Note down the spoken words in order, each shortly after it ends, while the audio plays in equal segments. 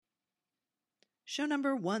Show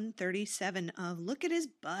number 137 of Look at His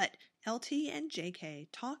Butt, LT and JK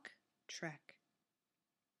Talk Trek.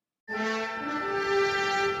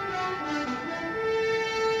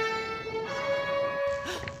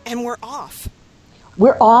 And we're off.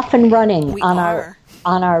 We're off and running We on are.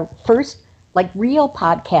 our first real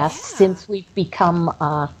podcast since we've become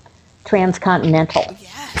transcontinental.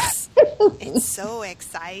 Yes. It's so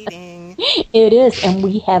exciting. It is, and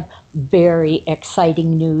we have very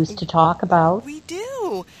exciting news to talk about. We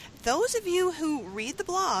do. Those of you who read the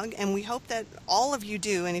blog, and we hope that all of you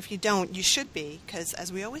do, and if you don't, you should be, because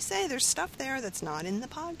as we always say, there's stuff there that's not in the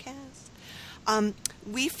podcast.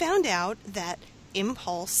 We found out that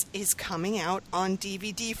Impulse is coming out on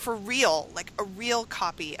DVD for real, like a real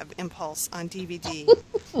copy of Impulse on DVD.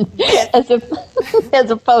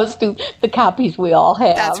 as opposed to the copies we all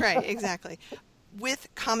have. That's right, exactly. With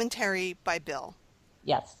commentary by Bill.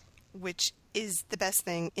 Yes. Which is the best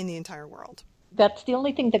thing in the entire world. That's the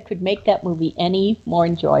only thing that could make that movie any more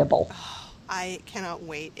enjoyable. I cannot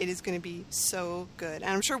wait. It is going to be so good.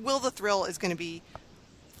 And I'm sure Will the Thrill is going to be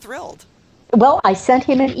thrilled. Well, I sent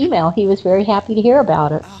him an email. He was very happy to hear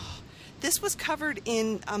about it. This was covered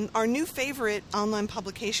in our new favorite online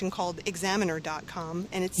publication called Examiner.com.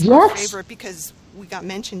 And it's our favorite because we got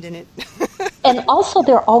mentioned in it. And also,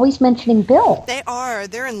 they're always mentioning Bill. They are.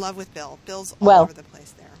 They're in love with Bill. Bill's all over the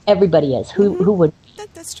place there. Everybody is. Who would?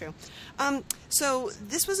 That's true. So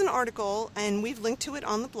this was an article, and we've linked to it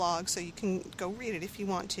on the blog, so you can go read it if you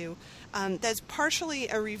want to. That's partially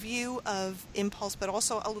a review of Impulse, but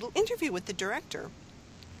also a little interview with the director.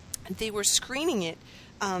 They were screening it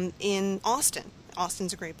in Austin.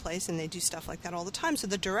 Austin's a great place, and they do stuff like that all the time. So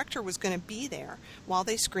the director was going to be there while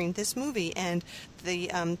they screened this movie, and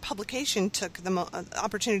the publication took the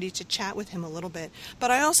opportunity to chat with him a little bit.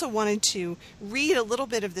 But I also wanted to read a little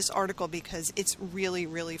bit of this article because it's really,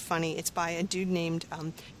 really funny. It's by a dude named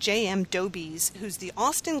J.M. Dobies, who's the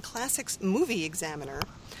Austin Classics Movie Examiner.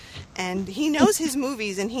 And he knows his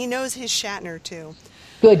movies, and he knows his Shatner, too.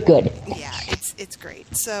 Good. Yeah, it's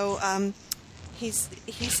great. So he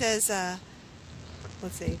says...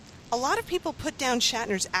 let's see. A lot of people put down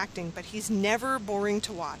Shatner's acting, but he's never boring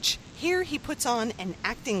to watch. Here he puts on an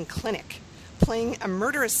acting clinic, playing a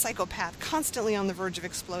murderous psychopath constantly on the verge of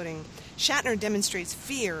exploding. Shatner demonstrates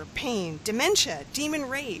fear, pain, dementia, demon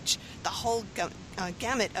rage, the whole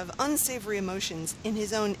gamut of unsavory emotions in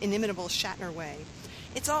his own inimitable Shatner way.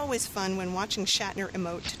 It's always fun when watching Shatner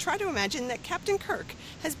emote to try to imagine that Captain Kirk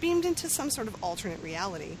has beamed into some sort of alternate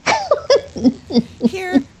reality.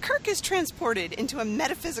 Here, Kirk is transported into a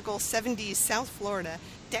metaphysical 70s South Florida,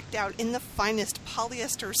 decked out in the finest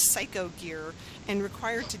polyester psycho gear, and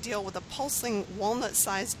required to deal with a pulsing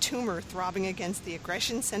walnut-sized tumor throbbing against the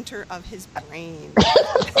aggression center of his brain.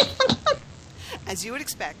 As you would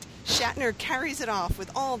expect, Shatner carries it off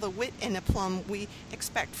with all the wit and aplomb we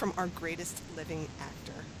expect from our greatest living actor.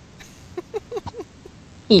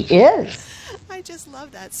 He is. I just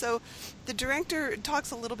love that. So the director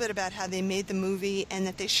talks a little bit about how they made the movie and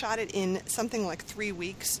that they shot it in something like 3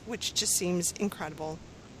 weeks, which just seems incredible.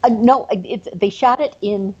 No, they shot it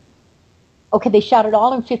in... Okay, they shot it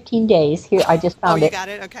all in 15 days. Here, I just found it. Oh, you got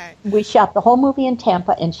it? Okay. We shot the whole movie in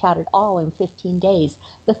Tampa and shot it all in 15 days.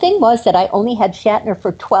 The thing was that I only had Shatner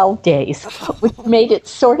for 12 days, which made it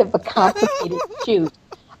sort of a complicated shoot.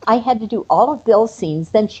 I had to do all of Bill's scenes,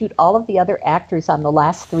 then shoot all of the other actors on the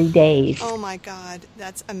last 3 days. Oh, my God.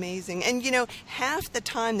 That's amazing. And, you know, half the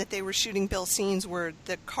time that they were shooting Bill's scenes were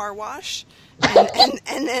the car wash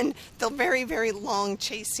and then the very, very long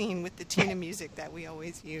chase scene with the Tina music that we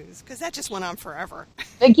always use, because that just went on forever.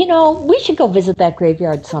 You know, we should go visit that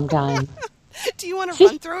graveyard sometime. Do you want to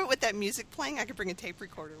run through it with that music playing? I could bring a tape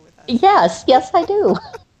recorder with us. Yes, I do.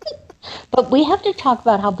 But we have to talk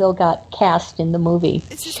about how Bill got cast in the movie.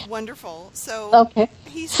 It's just wonderful. So, okay.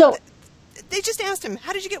 They just asked him,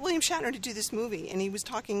 how did you get William Shatner to do this movie? And he was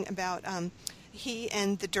talking about he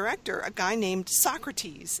and the director, a guy named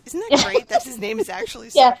Socrates. Isn't that great that his name is actually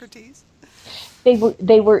Socrates? They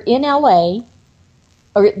were in L.A.,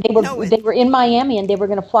 or they were in Miami, and they were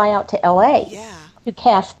going to fly out to L.A. To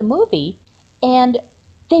cast the movie, and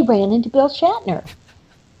they ran into Bill Shatner.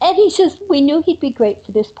 And he says, we knew he'd be great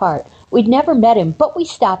for this part. We'd never met him, but we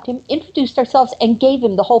stopped him, introduced ourselves, and gave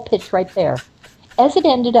him the whole pitch right there. As it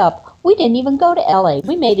ended up, we didn't even go to L.A.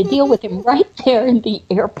 We made a deal with him right there in the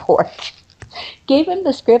airport. Gave him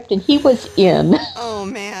the script, and he was in. Oh,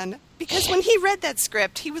 man. Because when he read that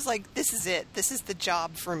script, he was like, this is it. This is the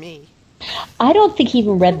job for me. I don't think he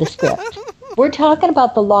even read the script. We're talking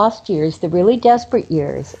about the lost years, the really desperate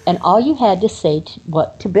years, and all you had to say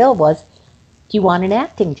to Bill was, do you want an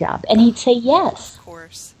acting job? And he'd say yes. Of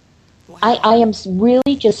course. Wow. I am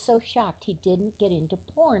really just so shocked he didn't get into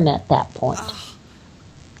porn at that point.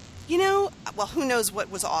 Well, who knows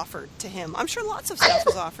what was offered to him? I'm sure lots of stuff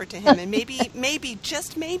was offered to him, and maybe,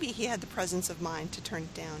 just maybe, he had the presence of mind to turn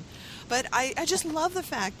it down. But I just love the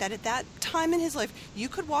fact that at that time in his life, you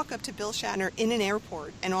could walk up to Bill Shatner in an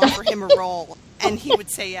airport and offer him a role, and he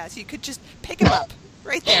would say yes. You could just pick him up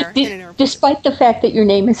right there in an airport. Despite the fact that your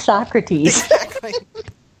name is Socrates. Exactly.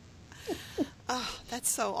 Oh,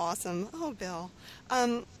 that's so awesome. Oh, Bill.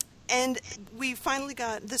 And we finally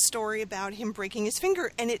got the story about him breaking his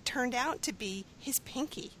finger, and it turned out to be his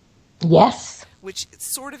pinky. Yes. Which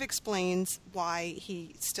sort of explains why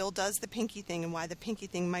he still does the pinky thing and why the pinky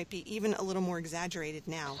thing might be even a little more exaggerated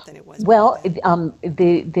now than it was. Well,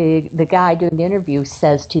 the guy doing the interview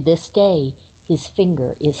says to this day his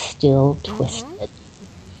finger is still twisted.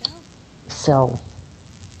 Mm-hmm. Yeah. So.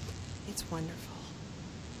 It's wonderful.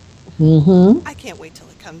 Mm-hmm. I can't wait till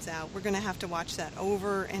it comes out. We're going to have to watch that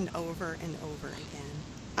over and over and over again.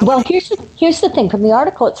 Well, here's the thing. From the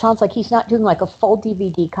article, it sounds like he's not doing like a full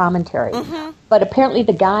DVD commentary. Mm-hmm. But apparently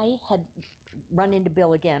the guy had run into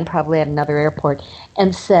Bill again, probably at another airport,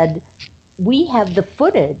 and said, we have the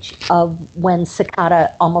footage of when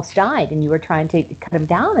Cicada almost died and you were trying to cut him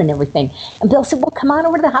down and everything. And Bill said, well, come on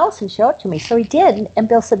over to the house and show it to me. So he did. And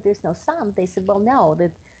Bill said, there's no sound. They said, well, no,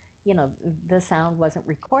 the sound wasn't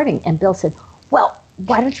recording. And Bill said, well,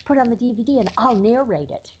 why don't you put it on the DVD and I'll narrate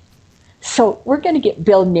it. So we're going to get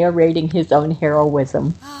Bill narrating his own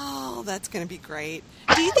heroism. Oh, that's going to be great.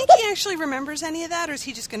 Do you think he actually remembers any of that, or is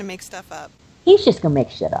he just going to make stuff up? He's just going to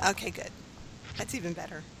make shit up. Okay, good. That's even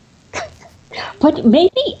better. But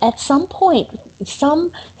maybe at some point,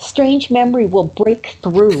 some strange memory will break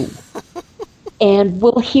through and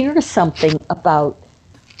we'll hear something about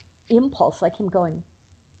Impulse, like him going,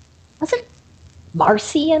 wasn't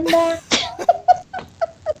Marcy in that?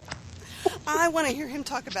 I want to hear him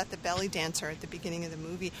talk about the belly dancer at the beginning of the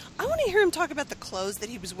movie. I want to hear him talk about the clothes that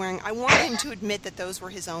he was wearing. I want him to admit that those were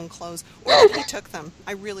his own clothes, or that he took them.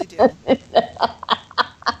 I really do.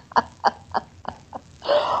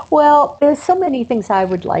 Well, there's so many things I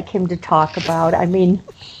would like him to talk about. I mean,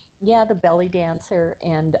 yeah, the belly dancer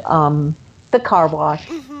and the car wash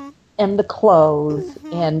Mm-hmm. and the clothes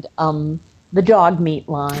and the dog meat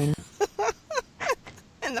line.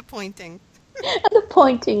 And the pointing. And the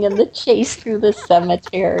pointing and the chase through the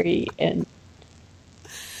cemetery and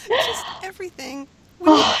just everything.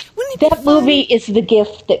 Wouldn't it be that fun? movie is the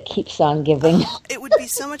gift that keeps on giving. It would be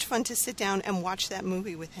so much fun to sit down and watch that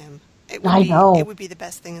movie with him. I know. It would be the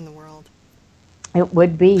best thing in the world. It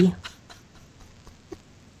would be.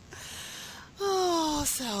 Oh,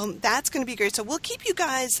 so that's going to be great. So we'll keep you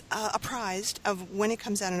guys apprised of when it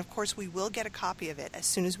comes out, and of course we will get a copy of it as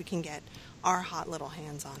soon as we can get our hot little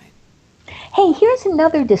hands on it. Hey, here's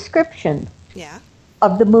another description Yeah.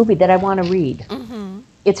 of the movie that I want to read. Mm-hmm.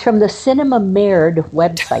 It's from the Cinema Merd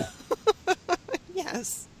website.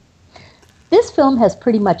 Yes. This film has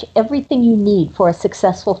pretty much everything you need for a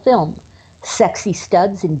successful film. Sexy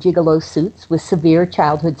studs in gigolo suits with severe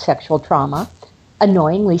childhood sexual trauma,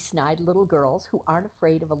 annoyingly snide little girls who aren't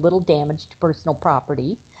afraid of a little damage to personal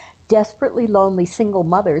property, desperately lonely single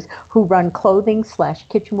mothers who run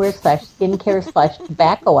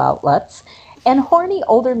clothing/kitchenware/skincare/tobacco outlets, and horny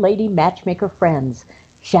older lady matchmaker friends.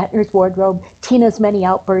 Shatner's wardrobe, Tina's many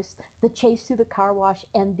outbursts, the chase through the car wash,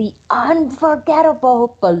 and the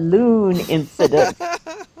unforgettable balloon incident.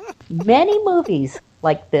 Many movies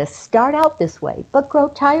like this start out this way, but grow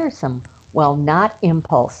tiresome. Well, not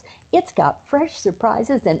Impulse. It's got fresh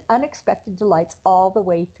surprises and unexpected delights all the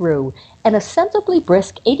way through, and a sensibly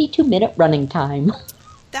brisk 82-minute running time.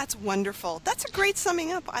 That's wonderful. That's a great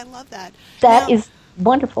summing up. I love that. That is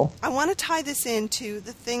wonderful. I want to tie this into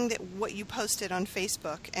the thing that what you posted on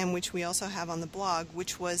Facebook, and which we also have on the blog,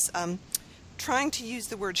 which was trying to use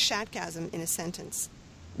the word shatgasm in a sentence.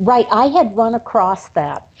 Right. I had run across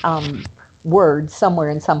that word somewhere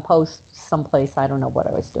in some post someplace. I don't know what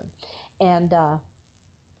I was doing. And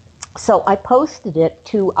so I posted it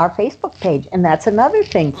to our Facebook page. And that's another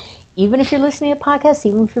thing. Even if you're listening to podcasts,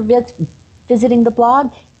 even if you're visiting the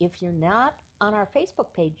blog, if you're not on our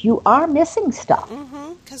Facebook page, you are missing stuff.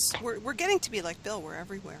 Because we're getting to be like Bill. We're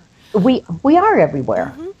everywhere. We are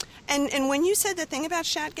everywhere. Mm-hmm. And when you said the thing about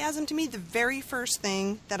shatgasm to me, the very first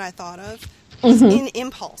thing that I thought of was in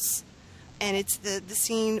Impulse. And it's the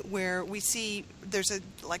scene where we see there's a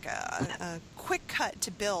quick cut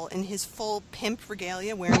to Bill in his full pimp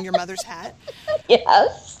regalia wearing your mother's hat.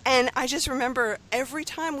 Yes. And I just remember every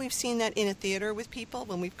time we've seen that in a theater with people,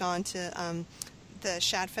 when we've gone to the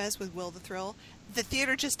Shat Fest with Will the Thrill, the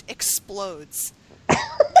theater just explodes.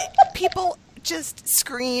 People just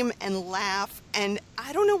scream and laugh, and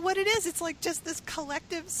I don't know what it is. It's like just this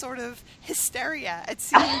collective sort of hysteria at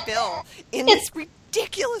seeing Bill in this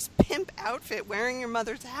ridiculous pimp outfit wearing your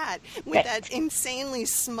mother's hat with that insanely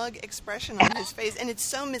smug expression on his face, and it's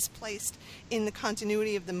so misplaced in the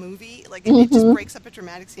continuity of the movie. Like, it just breaks up a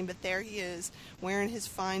dramatic scene, but there he is wearing his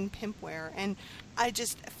fine pimp wear, and I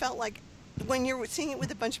just felt like when you're seeing it with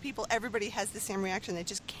a bunch of people, everybody has the same reaction. They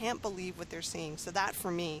just can't believe what they're seeing. So that, for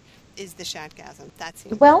me, is the Shatgasm. That's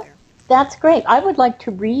well, that's great. I would like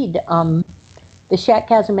to read the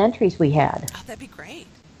Shatgasm entries we had. Oh, that'd be great.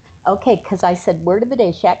 Okay, because I said, word of the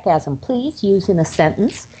day, Shatgasm. Please use in a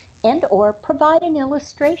sentence and or provide an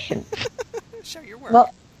illustration. Show your work.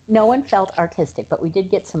 Well, no one felt artistic, but we did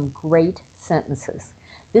get some great sentences.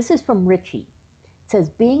 This is from Richie. It says,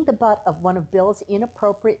 being the butt of one of Bill's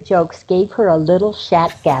inappropriate jokes gave her a little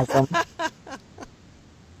Shatgasm.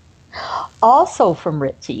 Also from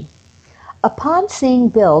Richie. Upon seeing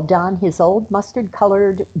Bill don his old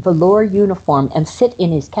mustard-colored velour uniform and sit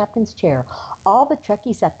in his captain's chair, all the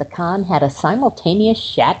Trekkies at the con had a simultaneous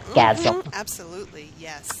Shatgasm. Absolutely,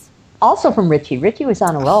 yes. Also from Richie. Richie was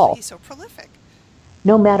on a roll. He's so prolific.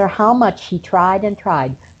 No matter how much he tried and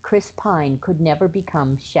tried, Chris Pine could never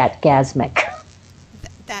become Shatgasmic.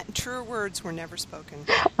 That truer words were never spoken.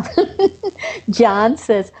 John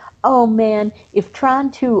says, oh man, if Tron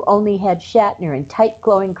 2 only had Shatner in tight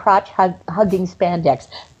glowing crotch hugging spandex,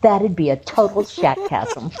 that'd be a total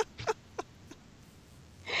Shatgasm.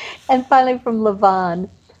 And finally from Levon,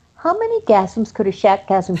 how many gasms could a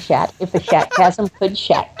Shatgasm shat if a Shatgasm could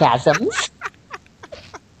Shatgasms?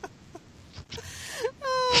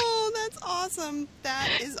 Awesome. That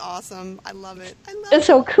is awesome. I love it.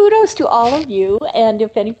 So kudos to all of you. And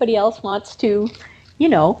if anybody else wants to,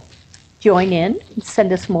 join in,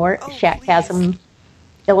 send us more Shatgasm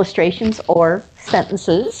illustrations or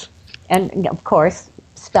sentences. And, of course,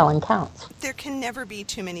 spelling counts. There can never be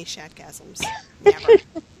too many Shatgasms. Never.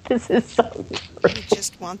 This is so great. We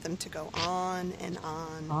just want them to go on and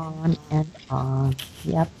on. On and on.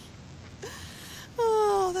 Yep.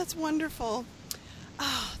 Oh, that's wonderful.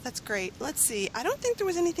 Oh, that's great. Let's see. I don't think there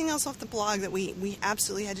was anything else off the blog that we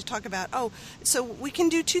absolutely had to talk about. Oh, so we can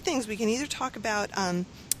do two things. We can either talk about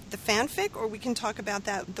the fanfic, or we can talk about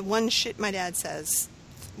the one shit my dad says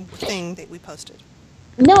thing that we posted.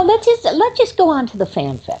 No, let's just go on to the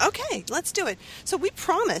fanfic. Okay, let's do it. So we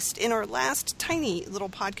promised in our last tiny little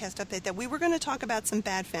podcast update that we were going to talk about some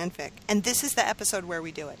bad fanfic, and this is the episode where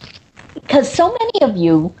we do it. Because so many of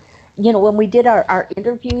you, when we did our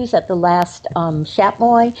interviews at the last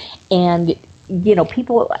Shatmoy, and,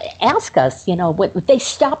 people ask us, they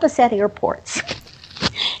stop us at airports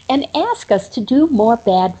and ask us to do more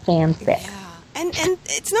bad fanfic. Yeah. And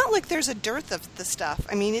it's not like there's a dearth of the stuff.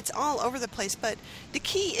 I mean, it's all over the place, but the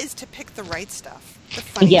key is to pick the right stuff, the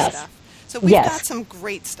funny stuff. So we've got some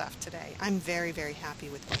great stuff today. I'm very, very happy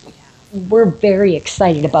with what we have. We're very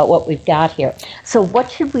excited about what we've got here. So what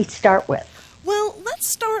should we start with? Well, let's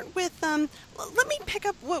start with, let me pick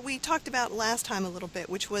up what we talked about last time a little bit,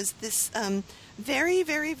 which was this very,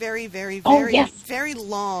 very, very, very, very, very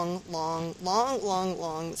long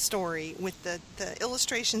story with the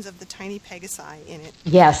illustrations of the tiny Pegasi in it.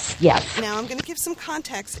 Yes. Now, I'm going to give some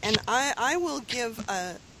context, and I will give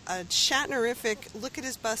a Shatnerific, look at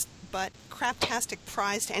his butt, craptastic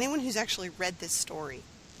prize to anyone who's actually read this story.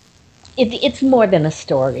 It's more than a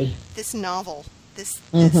story. This novel. This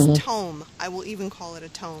tome, I will even call it a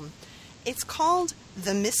tome. It's called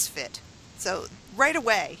The Misfit. So right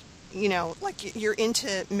away, like you're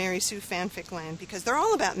into Mary Sue fanfic land, because they're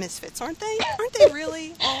all about misfits, aren't they? Aren't they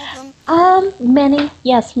really, all of them?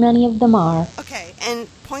 Many of them are. Okay, and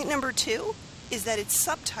point number 2 is that it's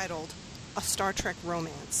subtitled A Star Trek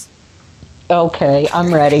Romance. Okay,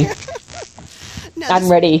 I'm ready.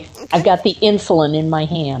 I'm ready. Okay. I've got the insulin in my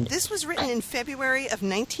hand. This was written in February of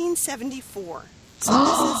 1974. So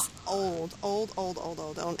this is old.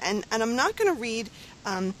 And I'm not going to read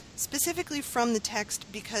specifically from the text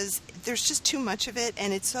because there's just too much of it,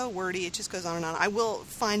 and it's so wordy, it just goes on and on. I will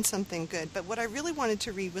find something good. But what I really wanted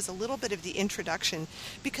to read was a little bit of the introduction,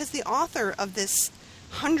 because the author of this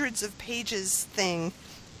hundreds of pages thing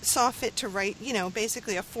saw fit to write,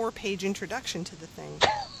 basically a 4-page introduction to the thing.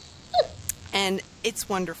 And it's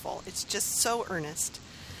wonderful. It's just so earnest.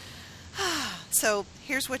 So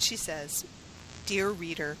here's what she says. Dear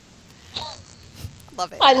reader.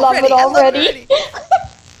 Love it. I love it already.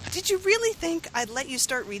 Did you really think I'd let you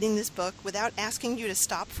start reading this book without asking you to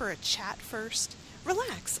stop for a chat first?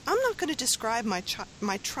 Relax. I'm not going to describe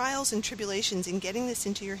my trials and tribulations in getting this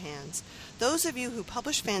into your hands. Those of you who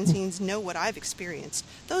publish fanzines know what I've experienced.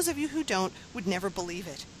 Those of you who don't would never believe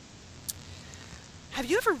it. Have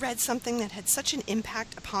you ever read something that had such an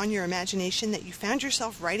impact upon your imagination that you found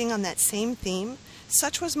yourself writing on that same theme?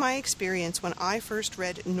 Such was my experience when I first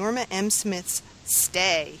read Norma M. Smith's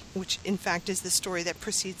Stay, which in fact is the story that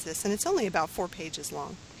precedes this, and it's only about 4 pages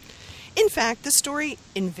long. In fact, the story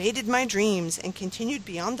invaded my dreams and continued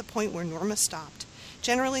beyond the point where Norma stopped.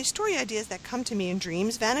 Generally, story ideas that come to me in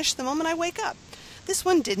dreams vanish the moment I wake up. This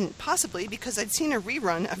one didn't, possibly because I'd seen a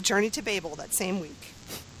rerun of Journey to Babel that same week.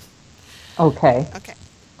 Okay.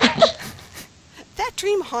 That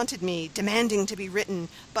dream haunted me, demanding to be written,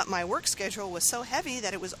 but my work schedule was so heavy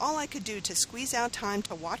that it was all I could do to squeeze out time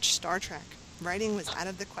to watch Star Trek. Writing was out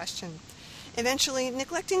of the question. Eventually,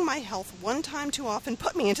 neglecting my health one time too often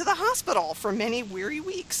put me into the hospital for many weary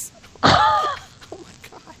weeks. Oh my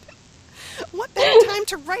God. What better time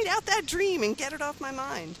to write out that dream and get it off my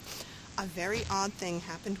mind? A very odd thing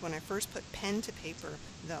happened when I first put pen to paper,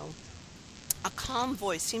 though. A calm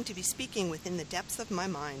voice seemed to be speaking within the depths of my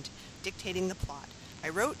mind, dictating the plot. I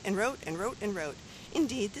wrote and wrote and wrote and wrote.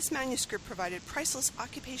 Indeed, this manuscript provided priceless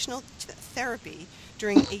occupational therapy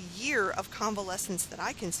during a year of convalescence that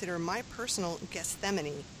I consider my personal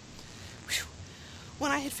Gethsemane. Whew.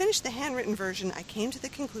 When I had finished the handwritten version, I came to the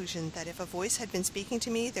conclusion that if a voice had been speaking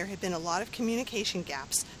to me, there had been a lot of communication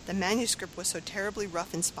gaps. The manuscript was so terribly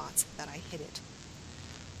rough in spots that I hid it.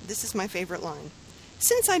 This is my favorite line.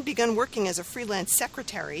 Since I'd begun working as a freelance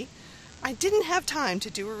secretary, I didn't have time to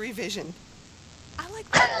do a revision. I like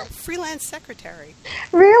that. Freelance secretary.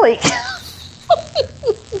 Really?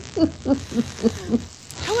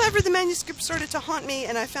 However, the manuscript started to haunt me,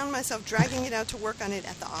 and I found myself dragging it out to work on it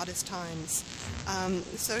at the oddest times.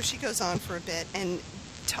 So she goes on for a bit and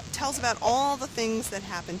tells about all the things that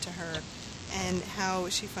happened to her and how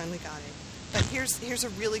she finally got it. But here's a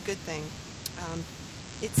really good thing.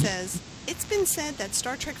 It says, "It's been said that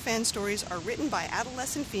Star Trek fan stories are written by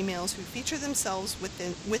adolescent females who feature themselves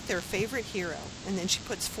with their favorite hero." And then she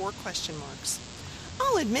puts 4 question marks.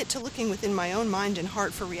 I'll admit to looking within my own mind and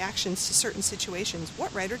heart for reactions to certain situations.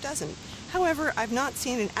 What writer doesn't? However, I've not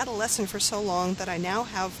seen an adolescent for so long that I now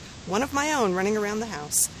have one of my own running around the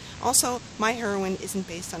house. Also, my heroine isn't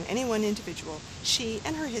based on any one individual. She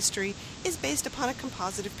and her history is based upon a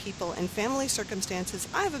composite of people and family circumstances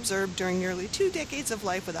I've observed during nearly 2 decades of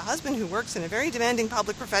life with a husband who works in a very demanding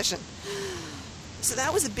public profession. So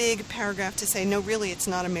that was a big paragraph to say, no, really, it's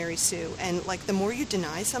not a Mary Sue. And, the more you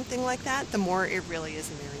deny something like that, the more it really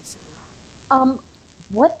is a Mary Sue.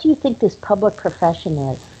 What do you think this public profession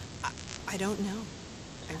is? I don't know.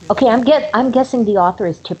 Okay, I'm guessing the author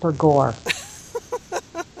is Tipper Gore.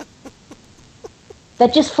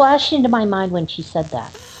 That just flashed into my mind when she said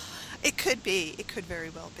that. It could be. It could very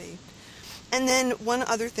well be. And then one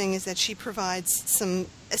other thing is that she provides some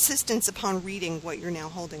assistance upon reading what you're now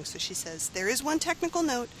holding. So she says, there is one technical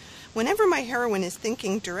note. Whenever my heroine is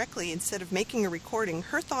thinking directly instead of making a recording,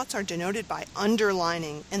 her thoughts are denoted by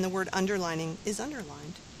underlining, and the word underlining is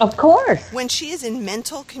underlined. Of course. When she is in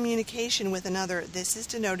mental communication with another, this is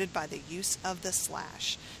denoted by the use of the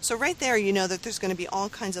slash. So right there, you know that there's going to be all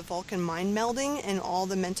kinds of Vulcan mind melding and all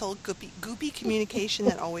the mental goopy communication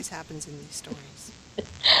that always happens in these stories.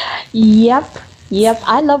 Yep.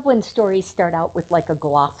 I love when stories start out with a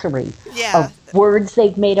glossary of words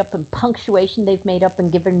they've made up and punctuation they've made up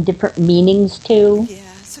and given different meanings to. Yeah.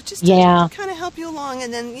 So just to kind of help you along,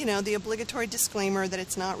 and then, the obligatory disclaimer that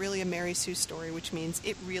it's not really a Mary Sue story, which means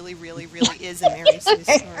it really, really, really is a Mary Sue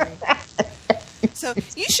story. So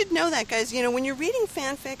you should know that, guys. When you're reading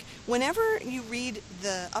fanfic, whenever you read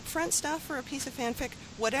the upfront stuff for a piece of fanfic,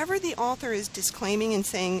 whatever the author is disclaiming and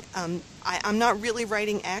saying, I'm not really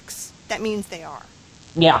writing X, that means they are.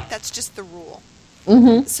 Yeah. That's just the rule.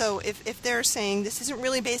 Mm-hmm. So if they're saying, this isn't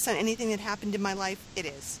really based on anything that happened in my life, it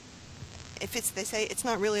is. If they say it's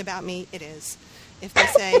not really about me, it is. If they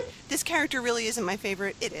say this character really isn't my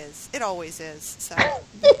favorite, it is. It always is. So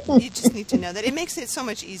you just need to know that. It makes it so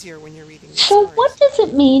much easier when you're reading these stories. So what does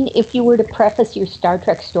it mean if you were to preface your Star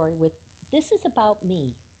Trek story with, this is about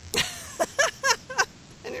me?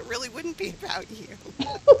 And it really wouldn't be about you.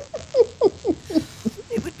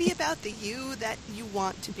 It would be about the you that you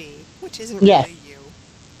want to be, which isn't really you.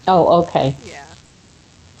 Oh, okay. Yeah.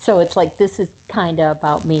 So it's this is kind of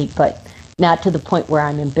about me, but not to the point where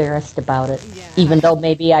I'm embarrassed about it, even though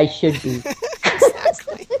maybe I should be.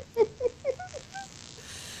 Exactly.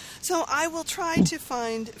 So I will try to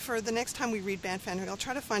find, for the next time we read Bad Fanfic, I'll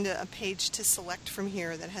try to find a page to select from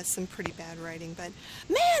here that has some pretty bad writing. But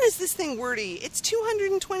man, is this thing wordy. It's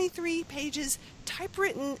 223 pages,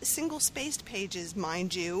 typewritten, single-spaced pages,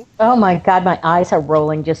 mind you. Oh, my God, my eyes are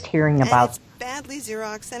rolling just hearing about it. It's badly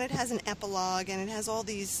Xeroxed, and it has an epilogue, and it has all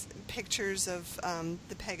these pictures of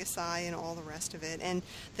the Pegasi and all the rest of it. And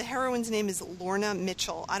the heroine's name is Lorna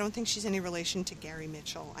Mitchell. I don't think she's any relation to Gary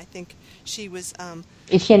Mitchell. I think she was...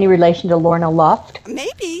 Is she any relation to Lorna Luft?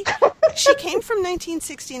 Maybe. She came from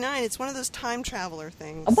 1969. It's one of those time traveler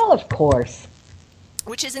things. Well, of course.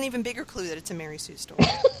 Which is an even bigger clue that it's a Mary Sue story.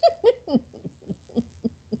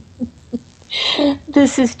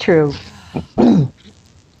 This is true.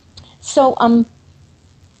 So,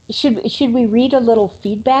 should we read a little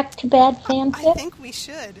feedback to Bad Fanfic? I think we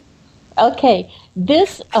should. Okay,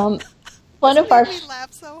 this one of our we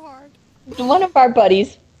laugh so hard. One of our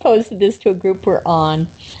buddies posted this to a group we're on,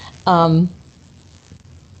 and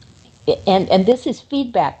this is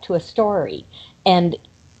feedback to a story, and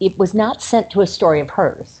it was not sent to a story of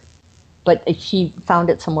hers, but she found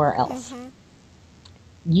it somewhere else. Mm-hmm.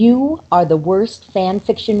 You are the worst fan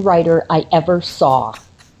fiction writer I ever saw.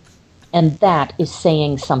 And that is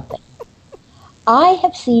saying something. I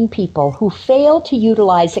have seen people who fail to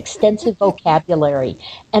utilize extensive vocabulary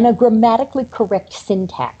and a grammatically correct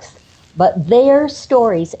syntax, but their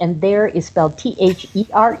stories, and there is spelled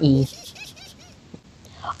T-H-E-R-E,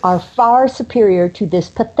 are far superior to this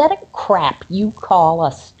pathetic crap you call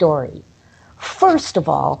a story. First of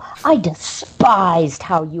all, I despised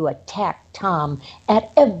how you attacked Tom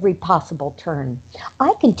at every possible turn.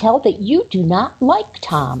 I can tell that you do not like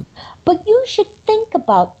Tom, but you should think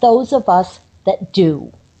about those of us that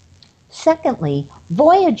do. Secondly,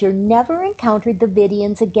 Voyager never encountered the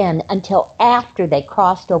Vidians again until after they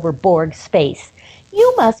crossed over Borg space.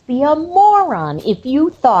 You must be a moron if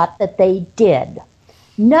you thought that they did.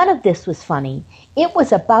 None of this was funny. It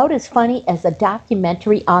was about as funny as a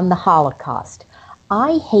documentary on the Holocaust.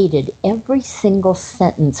 I hated every single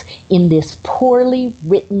sentence in this poorly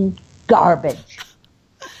written garbage.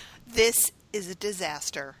 This is a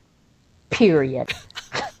disaster. Period.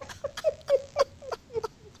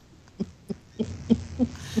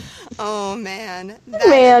 Oh, man.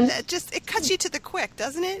 That just, it cuts you to the quick,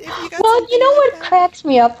 doesn't it? Well, you know what cracks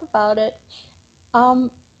me up about it?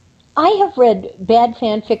 I have read bad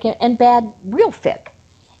fanfic and bad real fic.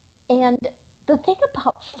 And the thing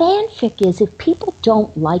about fanfic is if people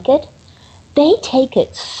don't like it, they take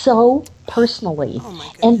it so personally. Oh my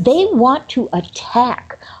goodness. And they want to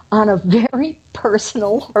attack on a very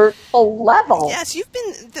personal, hurtful level. Yes, you've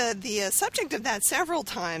been the subject of that several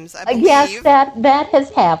times, I believe. Yes, that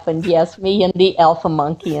has happened. Yes, me and the Alpha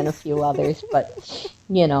Monkey and a few others. But,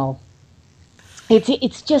 you know,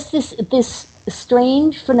 it's just this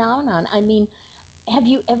strange phenomenon. I mean, have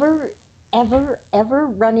you ever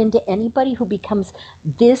run into anybody who becomes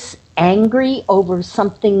this angry over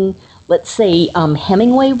something, let's say,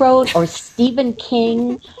 Hemingway wrote, or Stephen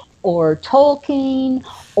King, or Tolkien,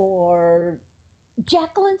 or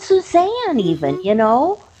Jacqueline Suzanne even, you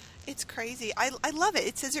know? It's crazy. I love it.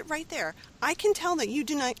 It says it right there. I can tell that you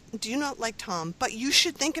do not like Tom, but you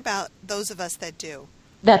should think about those of us that do.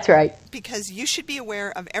 That's right. Because you should be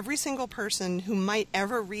aware of every single person who might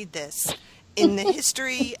ever read this in the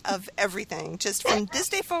history of everything, just from this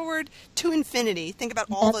day forward to infinity. Think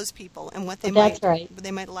about all those people and what they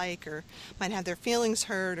might like, or might have their feelings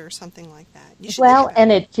hurt, or something like that. You should think about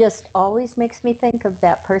and it just always makes me think of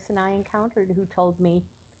that person I encountered who told me,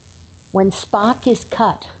 "When Spock is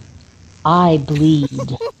cut, I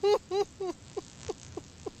bleed."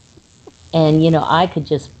 And, you know, I could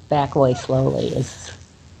just back away slowly.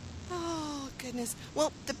 Oh, goodness.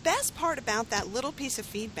 Well, the best part about that little piece of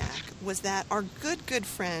feedback was that our good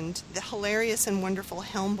friend, the hilarious and wonderful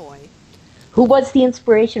Helmboy, who was the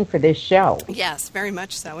inspiration for this show. Yes, very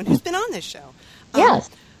much so, and who's been on this show. Yes.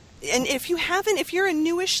 And if you're a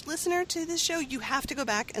newish listener to this show, you have to go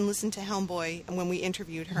back and listen to Helmboy when we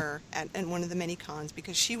interviewed her at one of the many cons,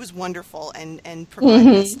 because she was wonderful and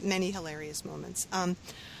provided us many hilarious moments.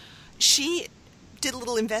 She did a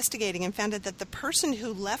little investigating and found out that the person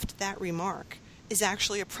who left that remark is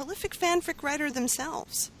actually a prolific fanfic writer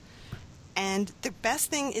themselves. And the best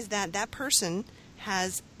thing is that person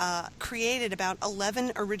has created about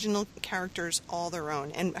 11 original characters all their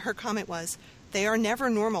own. And her comment was, "They are never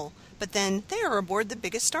normal, but then they are aboard the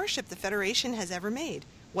biggest starship the Federation has ever made.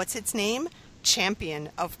 What's its name? Champion,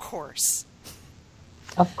 of course."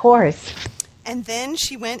 Of course. And then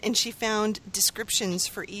she went and she found descriptions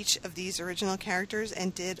for each of these original characters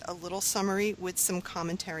and did a little summary with some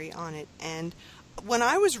commentary on it. And when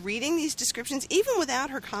I was reading these descriptions, even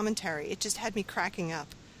without her commentary, it just had me cracking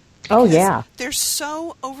up. Oh, yeah. They're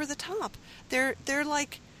so over the top. They're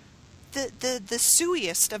like the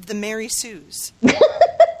Sueiest of the Mary Sues.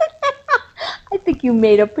 I think you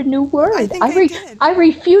made up a new word. I think I did. I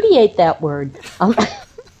repudiate that word.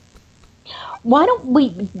 Why don't we...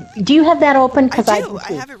 Do you have that open? I do.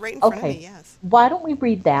 I have it right in front of me, yes. Why don't we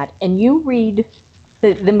read that, and you read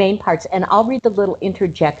the main parts, and I'll read the little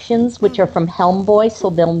interjections, which are from Helmboy, so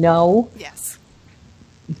they'll know. Yes.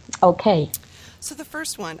 Okay. So the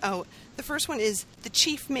first one is the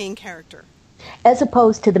chief main character. As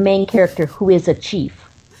opposed to the main character who is a chief.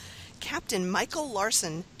 Captain Michael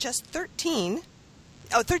Larson, just 13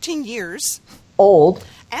 years old.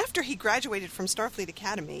 After he graduated from Starfleet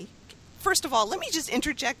Academy. First of all, let me just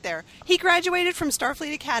interject there. He graduated from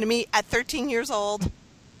Starfleet Academy at 13 years old.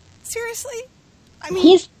 Seriously? I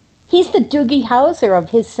mean, he's the Doogie Howser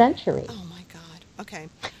of his century. Oh my God. Okay.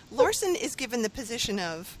 Larson is given the position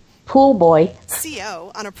of pool boy,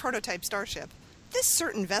 CO on a prototype starship. This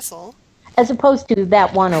certain vessel, as opposed to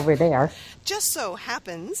that one over there, just so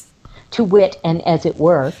happens, to wit and as it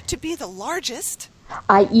were, to be the largest,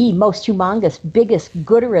 i.e. most humongous, biggest,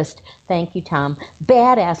 gooderest, thank you, Tom,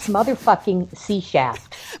 badass motherfucking sea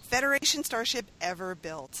shaft Federation starship ever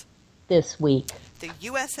built. This week. The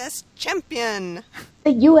USS Champion.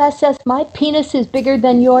 The USS My Penis is Bigger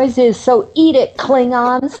Than Yours Is, so eat it,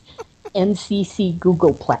 Klingons. NCC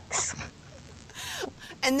Googleplex.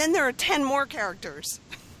 And then there are 10 more characters.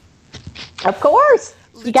 Of course.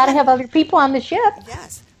 You got to have other people on the ship.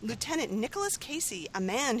 Yes. Lieutenant Nicholas Casey, a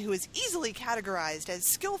man who is easily categorized as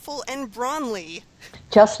skillful and brawnly.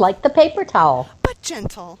 Just like the paper towel. But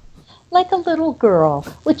gentle. Like a little girl,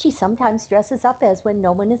 which he sometimes dresses up as when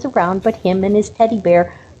no one is around but him and his teddy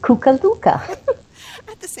bear, Kukaluka.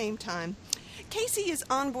 At the same time, Casey is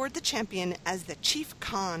on board the Champion as the chief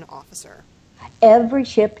con officer. Every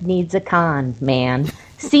ship needs a con, man.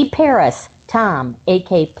 See Paris, Tom,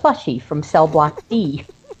 a.k.a. Plushie from Cell Block D.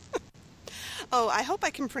 Oh, I hope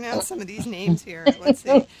I can pronounce some of these names here. Let's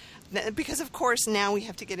see. Because, of course, now we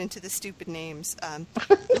have to get into the stupid names.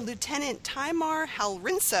 Lieutenant Timar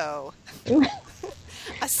Halrinso.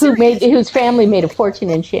 Whose family made a fortune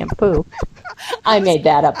in shampoo. I made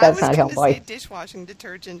that up. That's not Hellboy. I was going to say dishwashing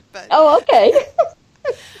detergent, but... Oh, okay.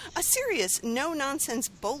 A serious, no-nonsense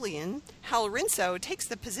Bolian, Halrinso takes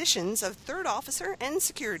the positions of third officer and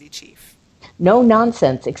security chief. No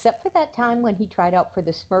nonsense, except for that time when he tried out for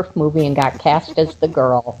the Smurf movie and got cast as the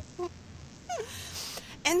girl.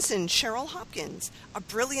 Ensign Cheryl Hopkins, a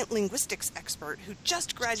brilliant linguistics expert who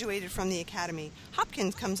just graduated from the academy.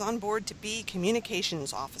 Hopkins comes on board to be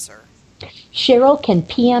communications officer. Cheryl can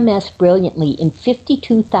PMS brilliantly in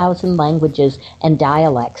 52,000 languages and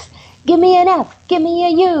dialects. Give me an F, give me a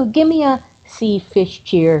U, give me a... See Fish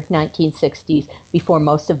Cheer, 1960s, before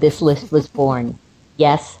most of this list was born.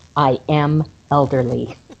 Yes, I am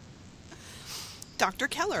elderly. Dr.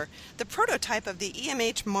 Keller, the prototype of the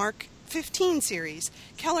EMH Mark 15 series,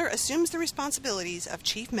 Keller assumes the responsibilities of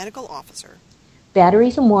Chief Medical Officer.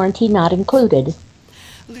 Batteries and warranty not included.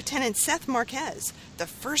 Lieutenant Seth Marquez, the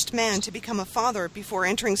first man to become a father before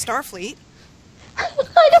entering Starfleet.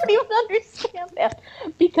 I don't even understand that,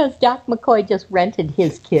 because Doc McCoy just rented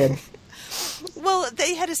his kid. Well,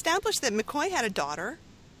 they had established that McCoy had a daughter.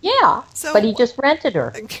 Yeah, but he just rented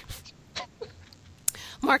her.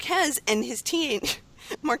 Marquez and his teenage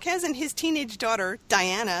daughter,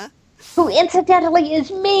 Diana, who incidentally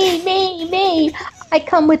is me. I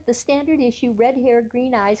come with the standard issue, red hair,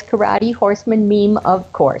 green eyes, karate horseman meme,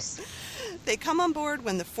 of course. They come on board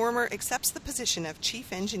when the former accepts the position of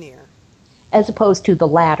chief engineer. As opposed to the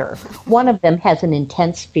latter. One of them has an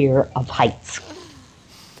intense fear of heights.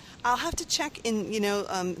 I'll have to check in,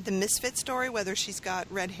 the Misfit story, whether she's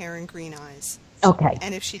got red hair and green eyes. Okay.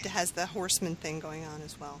 And if she has the horseman thing going on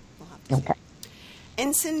as well. We'll have to see.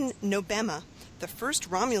 Ensign Nobema, the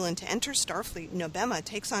first Romulan to enter Starfleet. Nobema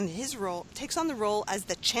takes on the role as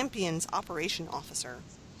the Champion's operation officer.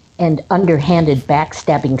 And underhanded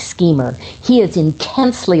backstabbing schemer. He is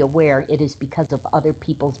intensely aware it is because of other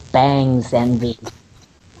people's bangs envy.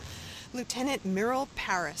 Lieutenant Muriel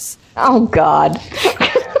Paris. Oh, God.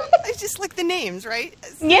 I just like the names, right?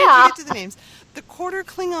 Yeah. Get to the names. The quarter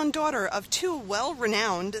Klingon daughter of two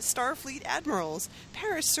well-renowned Starfleet admirals.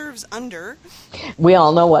 Paris serves under... We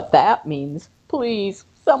all know what that means. Please,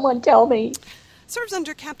 someone tell me. Serves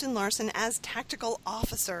under Captain Larson as tactical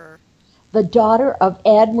officer. The daughter of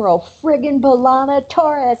Admiral friggin' B'Elanna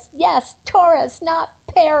Torres. Yes, Torres, not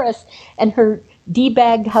Paris. And her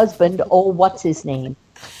D-bagged husband, what's his name?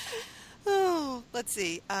 Oh, let's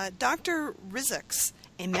see. Dr. Rizix,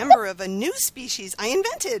 a member of a new species I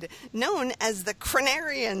invented, known as the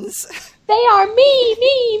Cranarians. They are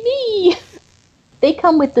me. They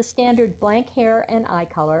come with the standard blank hair and eye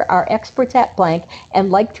color, are experts at blank, and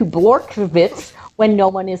like to Blorkovitz when no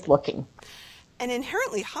one is looking. an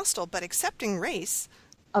inherently hostile but accepting race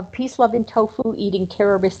of peace-loving, tofu-eating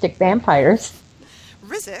terroristic vampires.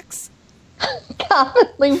 Rizziks.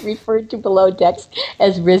 Commonly referred to below decks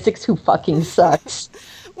as Rizziks who fucking sucks.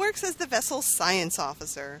 Works as the vessel's science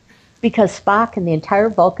officer. Because Spock and the entire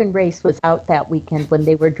Vulcan race was out that weekend when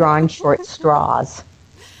they were drawing short straws.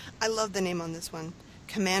 I love the name on this one.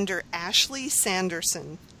 Commander Ashley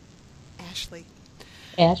Sanderson. Ashley.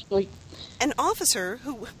 An officer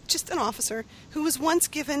who was once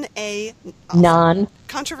given a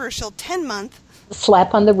non-controversial 10-month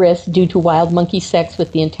slap on the wrist due to wild monkey sex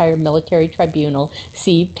with the entire military tribunal.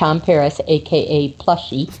 See Tom Paris, a.k.a.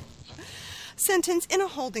 Plushie. Sentence in a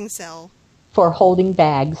holding cell. For holding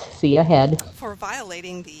bags, see ahead. For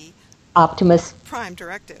violating the Optimus Prime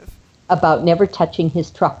Directive. About never touching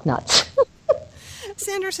his truck nuts.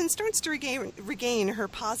 Sanderson starts to regain her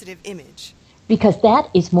positive image. Because that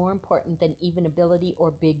is more important than even ability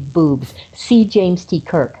or big boobs. See James T.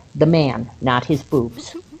 Kirk, the man, not his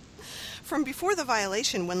boobs. From before the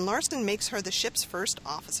violation, when Larson makes her the ship's first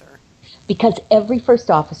officer. Because every first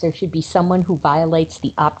officer should be someone who violates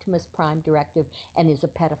the Optimus Prime Directive and is a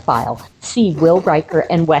pedophile. See Will Riker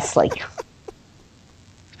and Wesley.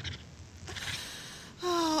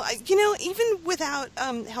 Even without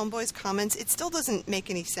Helmboy's comments, it still doesn't make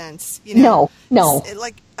any sense. No.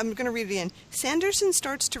 I'm going to read it again. Sanderson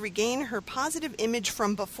starts to regain her positive image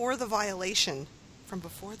from before the violation.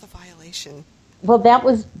 Well, that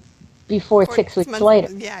was before 6 weeks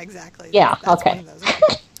later. Yeah, exactly. Yeah, That's okay. One of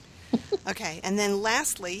those. Okay, and then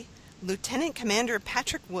lastly, Lieutenant Commander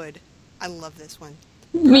Patrick Wood. I love this one.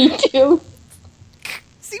 Me too.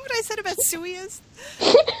 See what I said about Suias?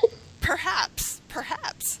 Perhaps,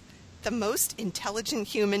 the most intelligent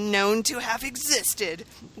human known to have existed,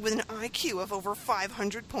 with an IQ of over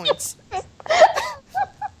 500 points.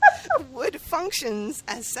 Wood functions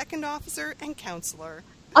as second officer and counselor.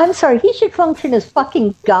 I'm sorry, he should function as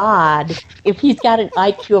fucking God if he's got an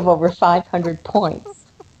IQ of over 500 points.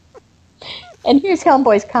 And here's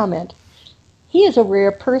Helmboy's comment. He is a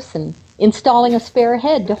rare person, installing a spare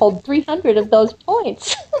head to hold 300 of those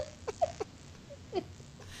points.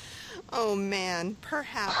 Oh, man.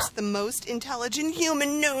 Perhaps the most intelligent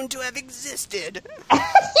human known to have existed.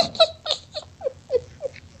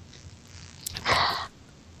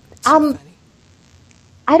 So funny.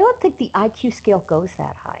 I don't think the IQ scale goes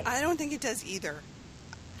that high. I don't think it does either.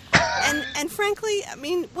 And frankly, I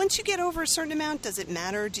mean, once you get over a certain amount, does it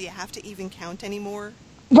matter? Do you have to even count anymore?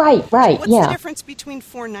 Right, What's the difference between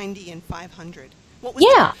 490 and 500? What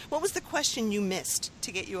was the question you missed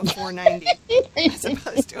to get you a 490 as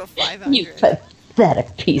opposed to a 500? You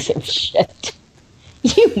pathetic piece of shit.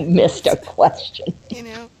 You missed a question.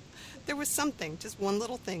 There was something, just one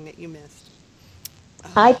little thing that you missed.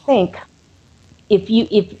 Oh. I think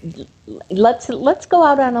let's go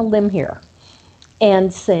out on a limb here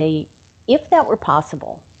and say, if that were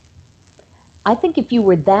possible, I think if you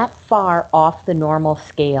were that far off the normal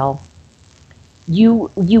scale,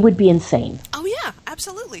 you would be insane. Oh yeah,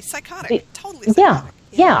 absolutely psychotic, totally psychotic.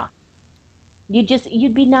 Yeah.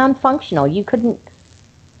 You'd be non-functional. You couldn't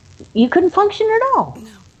function at all.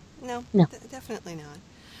 No, definitely not.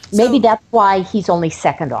 Maybe that's why he's only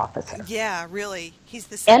second officer. Yeah, really. He's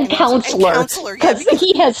the second counselor. Because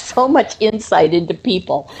he has so much insight into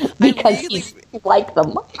people because he's like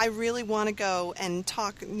them. I really want to go and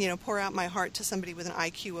talk, pour out my heart to somebody with an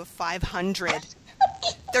IQ of 500.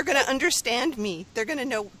 They're going to understand me. They're going to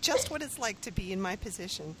know just what it's like to be in my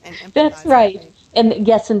position and empathize. That's right. And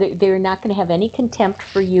yes, and they're not going to have any contempt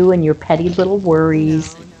for you and your petty little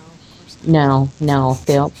worries. No.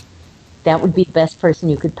 That would be the best person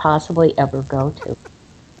you could possibly ever go to.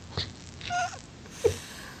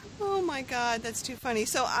 Oh my God, that's too funny.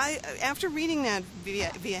 So after reading that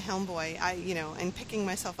via Helmboy, and picking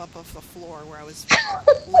myself up off the floor where I was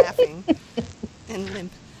laughing and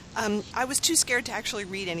limp, I was too scared to actually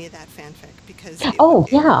read any of that fanfic because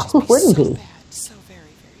who wouldn't be? So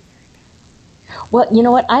very, very, very bad. Well, you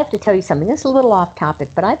know what? I have to tell you something. This is a little off topic,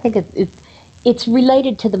 but I think it's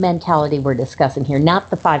related to the mentality we're discussing here,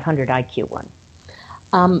 not the 500 IQ one.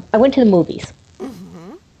 I went to the movies.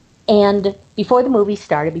 Mm-hmm. And before the movie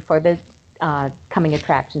started, before the coming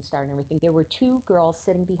attraction started and everything, there were two girls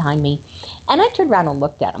sitting behind me. And I turned around and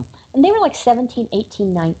looked at them. And they were like 17,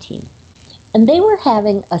 18, 19. And they were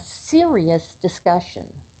having a serious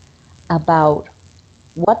discussion about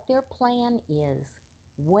what their plan is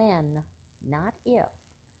when, not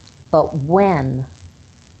if, but when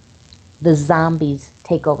the zombies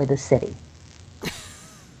take over the city.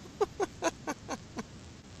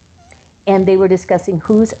 And they were discussing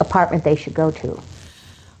whose apartment they should go to.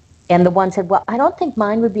 And the one said, well, I don't think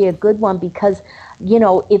mine would be a good one because,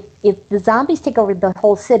 if the zombies take over the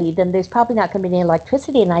whole city, then there's probably not going to be any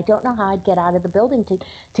electricity, and I don't know how I'd get out of the building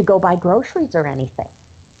to go buy groceries or anything.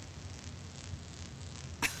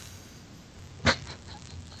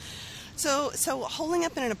 So holding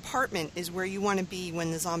up in an apartment is where you want to be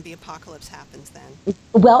when the zombie apocalypse happens then?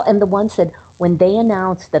 Well, and the one said, when they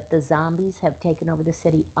announce that the zombies have taken over the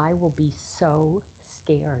city, I will be so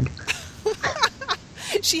scared.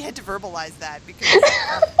 She had to verbalize that because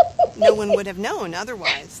no one would have known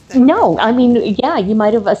otherwise. No, I mean, yeah, you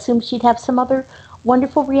might have assumed she'd have some other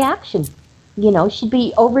wonderful reaction. She'd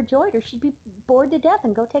be overjoyed or she'd be bored to death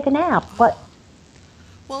and go take a nap. But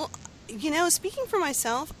well, speaking for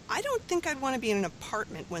myself, I don't think I'd want to be in an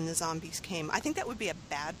apartment when the zombies came. I think that would be a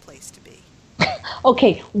bad place to be.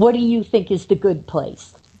 Okay, what do you think is the good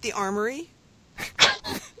place? The Armory?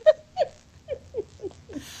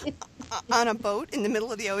 On a boat in the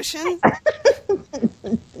middle of the ocean? Either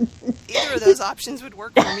of those options would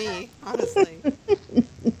work for me, honestly.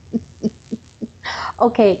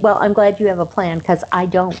 Okay, well, I'm glad you have a plan, because I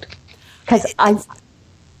don't. Because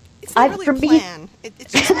It's not really a plan.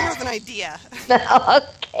 It's just more of an idea.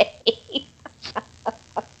 Okay.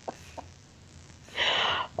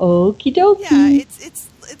 Okie dokie. Yeah, it's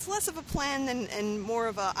less of a plan and more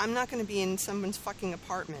of a, I'm not going to be in someone's fucking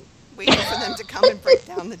apartment waiting for them to come and break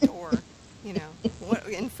down the door,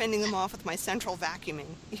 and fending them off with my central vacuuming.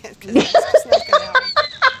 Yeah, because that's just not going to happen.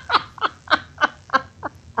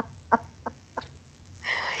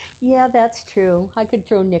 Yeah, that's true. I could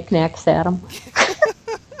throw knickknacks at them.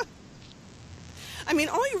 I mean,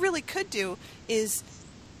 all you really could do is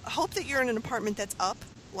hope that you're in an apartment that's up,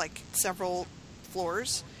 like, several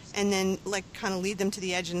floors, and then, like, kind of lead them to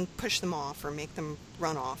the edge and push them off or make them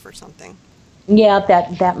run off or something. Yeah,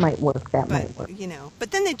 that might work. Might work.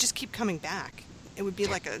 But then they just keep coming back. It would be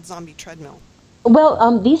like a zombie treadmill.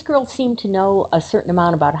 Well, these girls seem to know a certain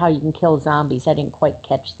amount about how you can kill zombies. I didn't quite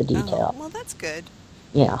catch the detail. Oh, well, that's good.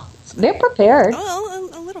 Yeah, they're prepared.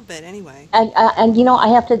 Well, a little bit anyway. And I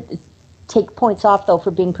have to take points off, though,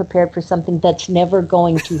 for being prepared for something that's never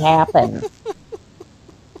going to happen.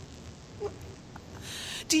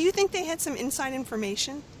 Do you think they had some inside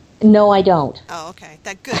information? No, I don't. Oh, okay.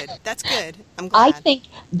 That's good. I'm glad. I think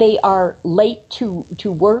they are late to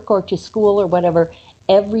work or to school or whatever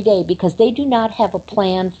every day because they do not have a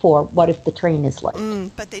plan for what if the train is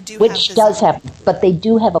late. But they do Which does happen. But they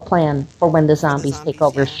do have a plan for when the zombies take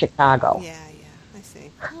over Chicago. Yeah, I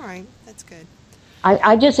see. All right, that's good.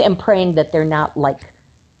 I just am praying that they're not, like,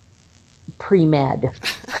 pre-med.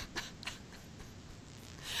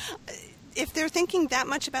 If they're thinking that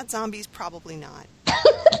much about zombies, probably not.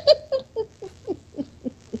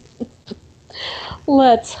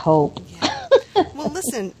 Let's hope. Yeah. Well,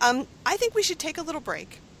 listen, I think we should take a little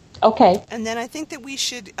break. Okay. And then I think that we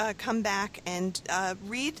should come back and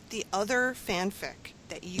read the other fanfic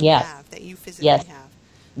that you have, that you physically have.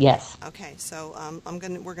 Yes. Okay, so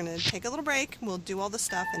we're gonna take a little break. We'll do all the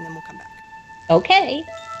stuff, and then we'll come back. Okay.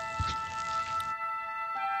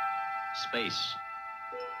 Space,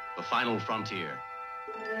 the final frontier.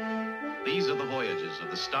 These are the voyages of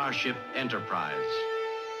the Starship Enterprise.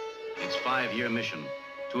 Its 5-year mission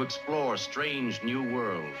to explore strange new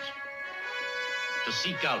worlds, to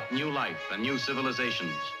seek out new life and new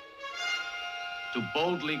civilizations, to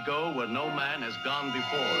boldly go where no man has gone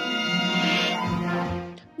before.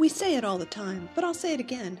 We say it all the time, but I'll say it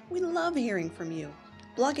again. We love hearing from you.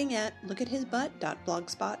 Blogging at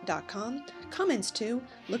lookathisbutt.blogspot.com, comments to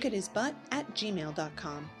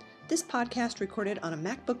lookathisbutt@gmail.com. This podcast recorded on a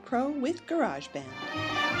MacBook Pro with GarageBand.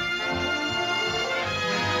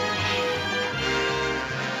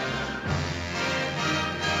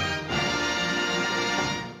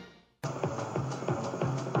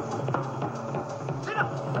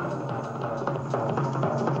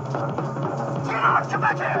 Come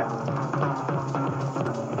back here!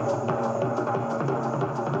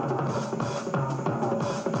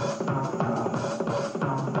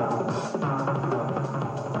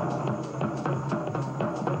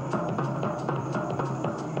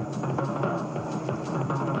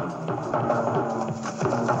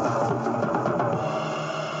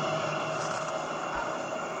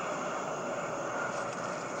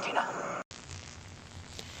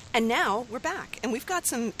 And now we're back, and we've got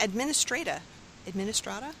some administrative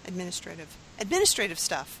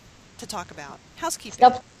stuff to talk about.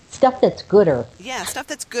 Housekeeping. Stuff that's gooder. Yeah, stuff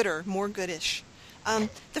that's gooder, more goodish.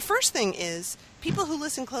 The first thing is, people who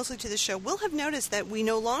listen closely to the show will have noticed that we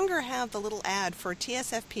no longer have the little ad for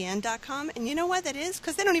tsfpn.com, and you know why that is?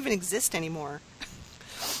 Because they don't even exist anymore.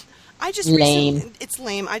 lame. It's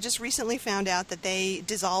lame. I just recently found out that they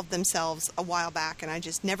dissolved themselves a while back, and I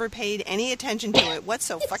just never paid any attention to it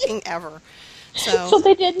whatsoever. So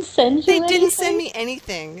they didn't send you anything? They didn't send me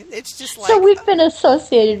anything. It's just like... So we've been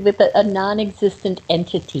associated with a non-existent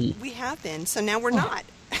entity. We have been. So now we're not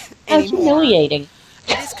That's anymore. Humiliating.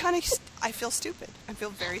 It is kind of... I feel stupid. I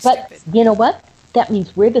feel very stupid. But you know what? That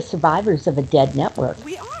means we're the survivors of a dead network.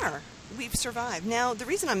 We are. We've survived. Now, the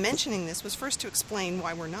reason I'm mentioning this was first to explain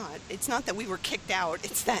why we're not. It's not that we were kicked out.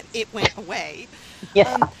 It's that it went away.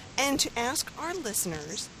 Yeah. And to ask our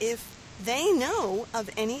listeners if they know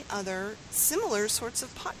of any other similar sorts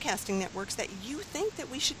of podcasting networks that you think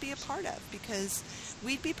that we should be a part of, because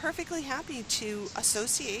we'd be perfectly happy to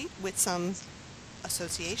associate with some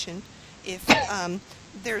association if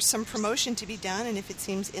there's some promotion to be done and if it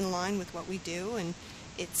seems in line with what we do and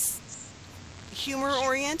it's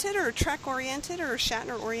humor-oriented or Trek-oriented or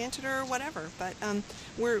Shatner-oriented or whatever. But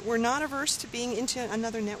we're not averse to being into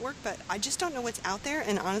another network, but I just don't know what's out there,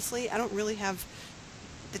 and honestly, I don't really have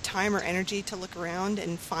the time or energy to look around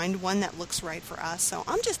and find one that looks right for us. So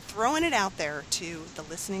I'm just throwing it out there to the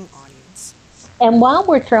listening audience. And while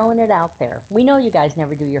we're throwing it out there, we know you guys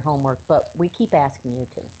never do your homework, but we keep asking you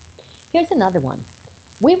to. Here's another one.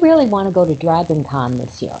 We really want to go to Dragon Con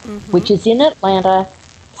this year, which is in Atlanta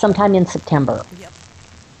sometime in September. Yep.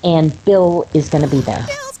 And Bill is going to be there.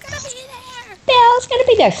 Bill's going to be there. Bill's going to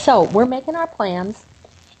be there. So we're making our plans.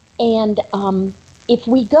 And if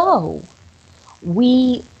we go,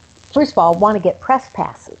 we, first of all, want to get press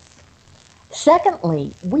passes.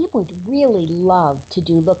 Secondly, we would really love to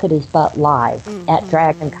do Look at His Butt live at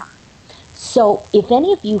Dragon Con. So if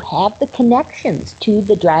any of you have the connections to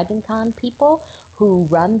the Dragon Con people who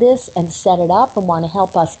run this and set it up and want to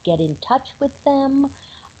help us get in touch with them,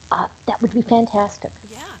 that would be fantastic.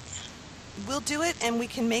 Yeah. We'll do it, and we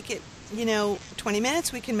can make it, 20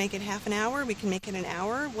 minutes. We can make it half an hour. We can make it an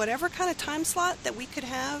hour. Whatever kind of time slot that we could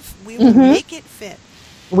have, we will make it fit.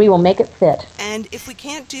 We will make it fit. And if we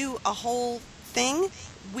can't do a whole thing,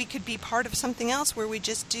 we could be part of something else where we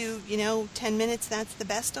just do, 10 minutes. That's the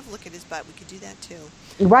best of Look at His Butt. We could do that too.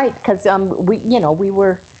 Right, because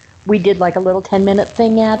we did like a little 10-minute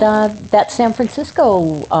thing at that San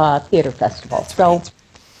Francisco theater festival. That's right.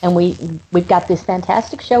 And we've got this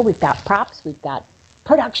fantastic show. We've got props. We've got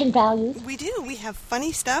production values. We do. We have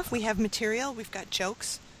funny stuff. We have material. We've got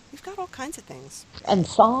jokes. We've got all kinds of things. And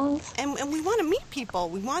songs. And we want to meet people.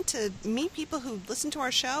 We want to meet people who listen to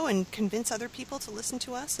our show and convince other people to listen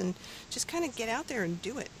to us and just kind of get out there and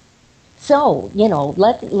do it. So,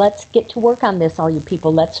 let's get to work on this, all you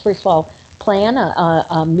people. Let's first of all plan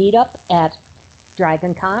a meetup at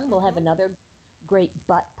Dragon Con. We'll have another great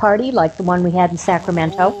butt party like the one we had in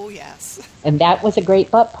Sacramento. Oh, yes. And that was a great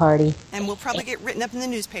butt party. And we'll probably get written up in the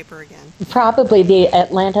newspaper again. Probably the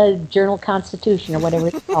Atlanta Journal-Constitution or whatever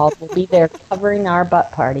it's called will be there covering our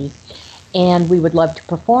butt party. And we would love to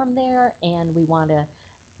perform there, and we want to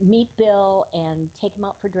meet Bill and take him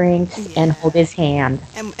out for drinks and hold his hand.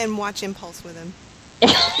 And watch Impulse with him. We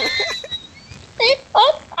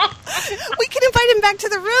can invite him back to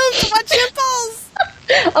the room to watch Impulse.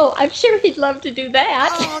 Oh, I'm sure he'd love to do that.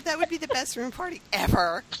 Oh, that would be the best room party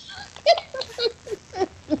ever.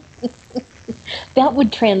 That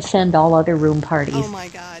would transcend all other room parties. Oh, my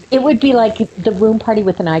God. It would be like the room party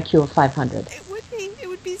with an IQ of 500. It would be. It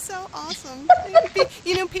would be so awesome.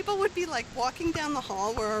 People would be like walking down the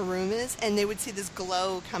hall where our room is, and they would see this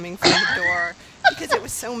glow coming from the door because it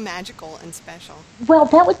was so magical and special. Well,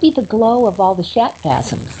 that would be the glow of all the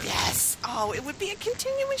Shatgasms. Yes. Oh, it would be a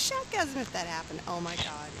continuous Shatgasm if that happened. Oh, my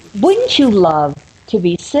God. Wouldn't you love to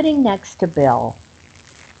be sitting next to Bill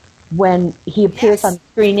when he appears on the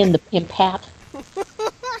screen in the pimp hat? And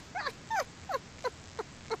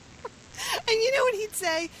you know what he'd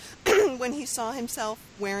say when he saw himself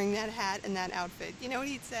wearing that hat and that outfit? You know what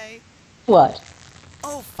he'd say? What?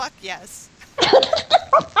 Oh, fuck yes.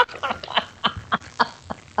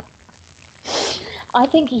 I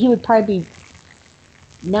think he would probably be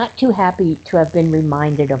not too happy to have been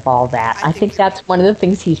reminded of all that. I think that's one of the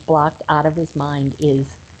things he's blocked out of his mind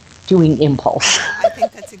is doing Impulse. I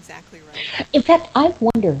think that's exactly right. In fact, I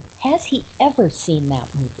wonder, has he ever seen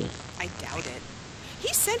that movie? I doubt it.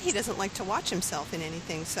 He said he doesn't like to watch himself in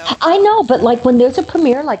anything, so... I know, but like when there's a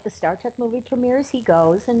premiere, like the Star Trek movie premieres, he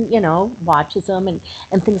goes and, watches them and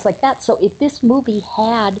things like that. So if this movie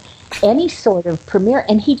had any sort of premiere,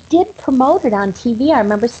 and he did promote it on TV, I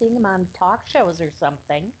remember seeing him on talk shows or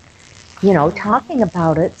something, talking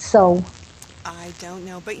about it, so... I don't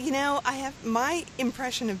know, but I have my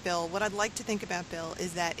impression of Bill. What I'd like to think about Bill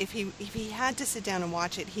is that if he had to sit down and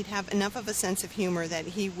watch it, he'd have enough of a sense of humor that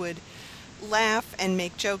he would laugh and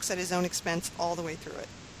make jokes at his own expense all the way through it.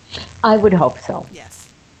 I would hope so.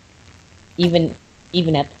 Yes. Even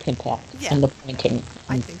at the pimpat and the pointing.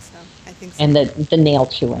 I think so. And the nail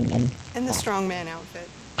chewing. And the strongman outfit.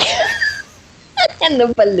 And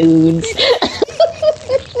the balloons.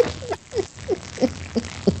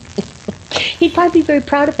 He'd probably be very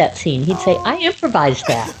proud of that scene. He'd say, I improvised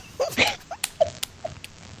that.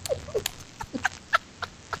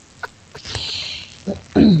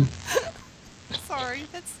 Sorry,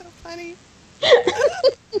 that's so funny.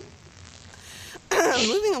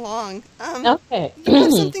 Moving along. Okay. You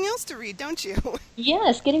have something else to read, don't you?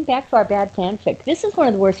 Yes, getting back to our bad fanfic. This is one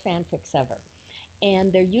of the worst fanfics ever.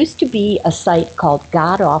 And there used to be a site called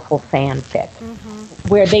God Awful Fanfic,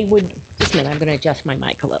 where they would, just a minute, I'm going to adjust my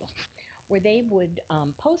mic a little, where they would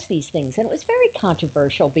post these things. And it was very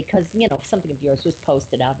controversial because, if something of yours was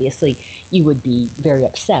posted, obviously you would be very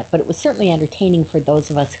upset. But it was certainly entertaining for those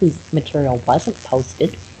of us whose material wasn't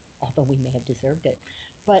posted, although we may have deserved it.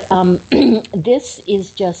 But this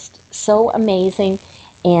is just so amazing,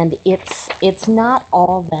 and it's not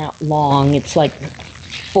all that long. It's like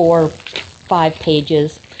 4-5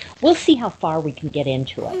 pages. We'll see how far we can get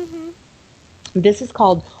into it. This is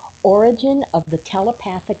called Origin of the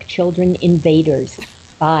Telepathic Children Invaders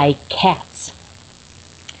by Cats.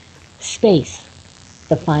 Space,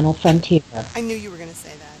 the final frontier. I knew you were going to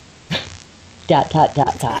say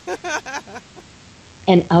that. ...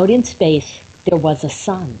 And out in space, there was a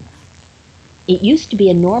sun. It used to be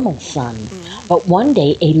a normal sun, but one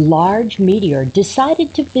day a large meteor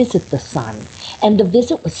decided to visit the sun, and the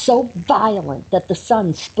visit was so violent that the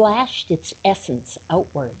sun splashed its essence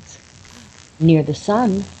outwards. Near the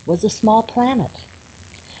sun was a small planet.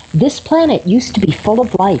 This planet used to be full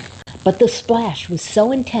of life, but the splash was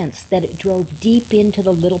so intense that it drove deep into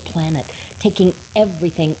the little planet, taking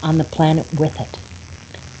everything on the planet with it.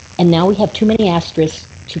 And now we have too many asterisks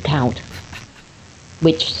to count,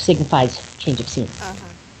 which signifies change of scene.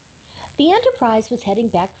 The Enterprise was heading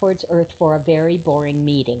back towards Earth for a very boring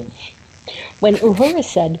meeting, when Uhura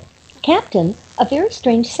said, Captain, a very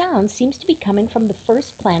strange sound seems to be coming from the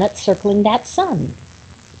first planet circling that sun.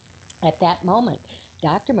 At that moment,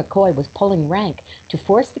 Dr. McCoy was pulling rank to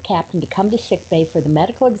force the captain to come to sickbay for the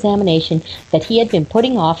medical examination that he had been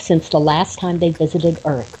putting off since the last time they visited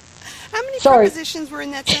Earth. How many prepositions were in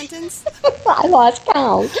that sentence? I lost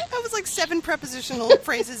count. That was like 7 prepositional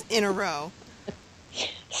phrases in a row.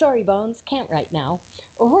 Sorry, Bones, can't right now.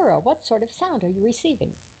 Uhura, what sort of sound are you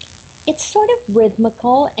receiving? It's sort of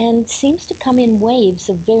rhythmical and seems to come in waves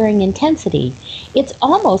of varying intensity. It's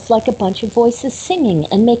almost like a bunch of voices singing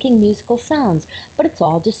and making musical sounds, but it's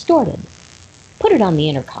all distorted. Put it on the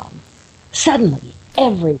intercom. Suddenly,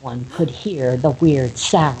 everyone could hear the weird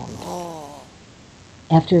sound.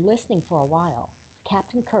 After listening for a while,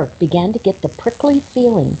 Captain Kirk began to get the prickly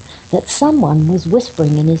feeling that someone was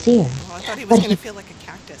whispering in his ear. Oh, I thought he was going to feel like a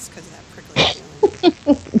cactus because of that prickly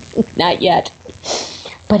feeling. Not yet.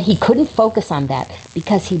 But he couldn't focus on that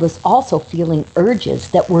because he was also feeling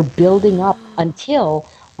urges that were building up until,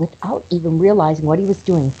 without even realizing what he was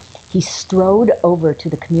doing, he strode over to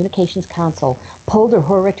the communications console, pulled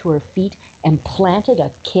Uhura to her feet, and planted a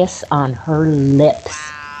kiss on her lips.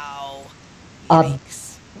 Wow. A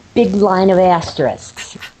big line of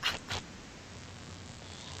asterisks.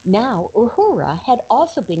 Now, Uhura had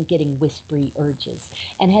also been getting whispery urges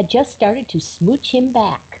and had just started to smooch him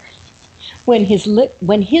back when his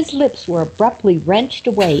lips were abruptly wrenched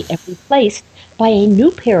away and replaced by a new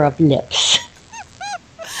pair of lips.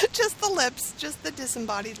 Just the lips, just the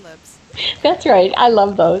disembodied lips. That's right, I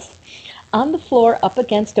love those. On the floor up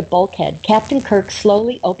against a bulkhead, Captain Kirk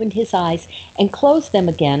slowly opened his eyes and closed them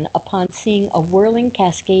again upon seeing a whirling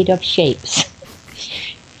cascade of shapes.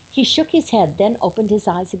 He shook his head, then opened his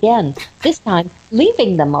eyes again, this time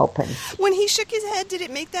leaving them open. When he shook his head, did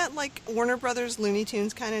it make that like Warner Brothers Looney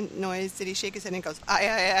Tunes kind of noise? Did he shake his head and it goes,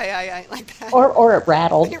 I, like that? Or it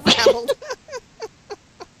rattled. It rattled.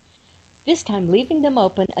 This time leaving them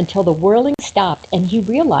open until the whirling stopped and he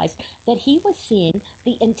realized that he was seeing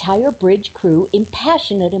the entire bridge crew in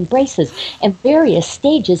passionate embraces and various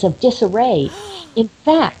stages of disarray. In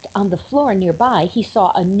fact, on the floor nearby, he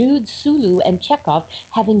saw a nude Sulu and Chekhov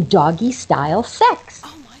having doggy-style sex.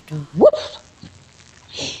 Oh, my God. Woof!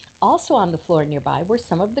 Also on the floor nearby were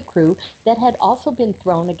some of the crew that had also been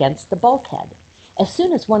thrown against the bulkhead. As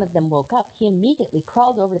soon as one of them woke up, he immediately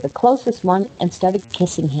crawled over to the closest one and started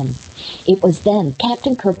kissing him. It was then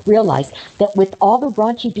Captain Kirk realized that with all the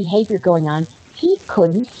raunchy behavior going on, he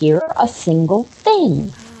couldn't hear a single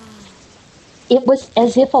thing. It was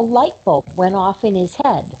as if a light bulb went off in his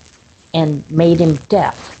head and made him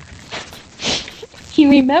deaf. He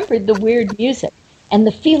remembered the weird music and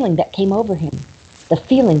the feeling that came over him, the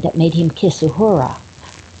feeling that made him kiss Uhura.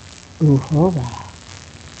 Uhura.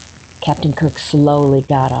 Captain Kirk slowly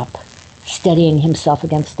got up, steadying himself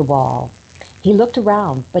against the wall. He looked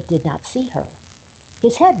around, but did not see her.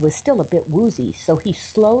 His head was still a bit woozy, so he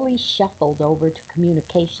slowly shuffled over to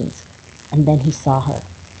communications, and then he saw her.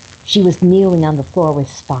 She was kneeling on the floor with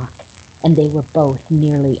Spock, and they were both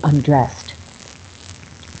nearly undressed.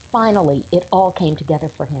 Finally, it all came together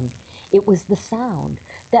for him. It was the sound.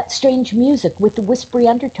 That strange music with the whispery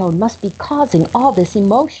undertone must be causing all this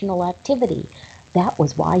emotional activity. That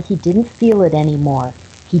was why he didn't feel it anymore.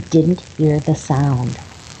 He didn't hear the sound.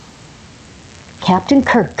 Captain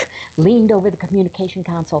Kirk leaned over the communication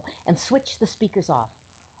console and switched the speakers off.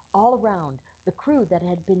 All around, the crew that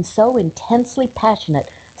had been so intensely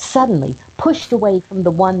passionate suddenly pushed away from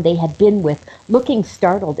the one they had been with, looking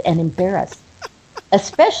startled and embarrassed.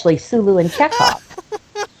 Especially Sulu and Chekhov,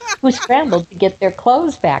 who scrambled to get their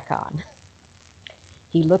clothes back on.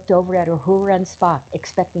 He looked over at Uhura and Spock,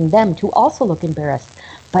 expecting them to also look embarrassed,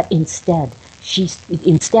 but instead he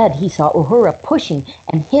saw Uhura pushing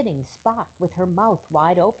and hitting Spock with her mouth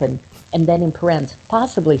wide open, and then in parens,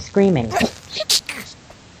 possibly screaming.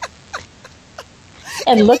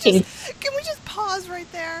 And can looking... Can we just pause right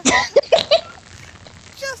there?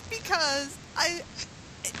 Just because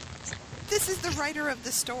this is the writer of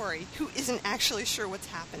the story who isn't actually sure what's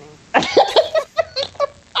happening.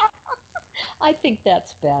 I think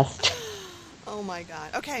that's best. Oh my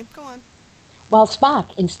God. Okay, go on. While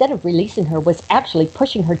Spock, instead of releasing her, was actually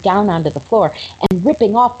pushing her down onto the floor and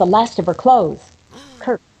ripping off the last of her clothes.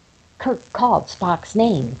 Kirk called Spock's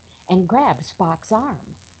name and grabbed Spock's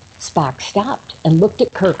arm. Spock stopped and looked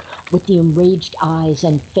at Kirk with the enraged eyes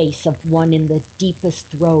and face of one in the deepest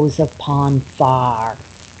throes of Pon farr.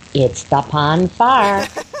 It's the Pon farr.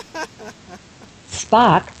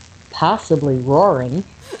 Spock, possibly roaring,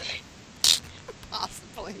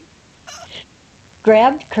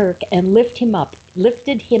 grabbed Kirk and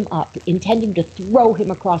lifted him up, intending to throw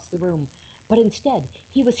him across the room. But instead,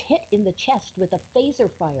 he was hit in the chest with a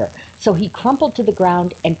phaser fire, so he crumpled to the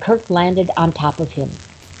ground and Kirk landed on top of him.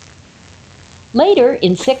 Later,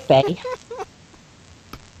 in sickbay...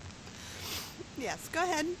 Yes, go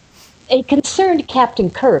ahead. A concerned Captain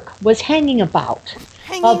Kirk was hanging about.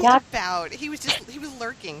 About? He was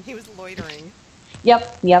lurking. He was loitering.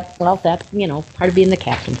 Yep. Well, that's, part of being the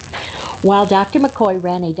captain. While Dr. McCoy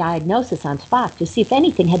ran a diagnosis on Spock to see if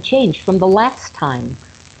anything had changed from the last time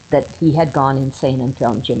that he had gone insane and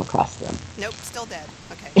thrown Jim across the room. Nope, still dead.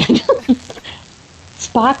 Okay.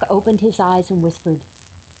 Spock opened his eyes and whispered,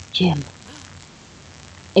 "Jim."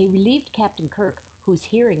 A relieved Captain Kirk, whose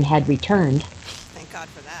hearing had returned, thank God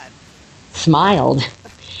for that, smiled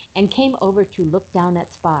and came over to look down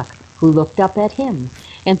at Spock, who looked up at him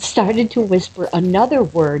and started to whisper another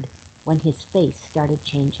word when his face started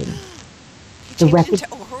changing. He changed into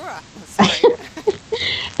Uhura. Sorry.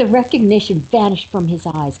 The recognition vanished from his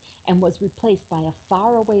eyes and was replaced by a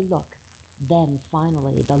faraway look. Then,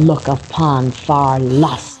 finally, the look of Pon farr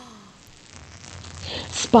lust.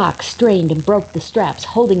 Spock strained and broke the straps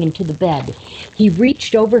holding him to the bed. He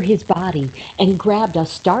reached over his body and grabbed a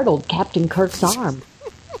startled Captain Kirk's arm,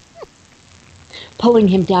 pulling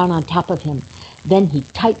him down on top of him. Then he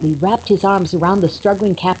tightly wrapped his arms around the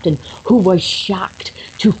struggling captain, who was shocked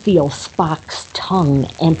to feel Spock's tongue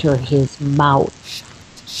enter his mouth.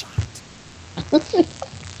 Shocked.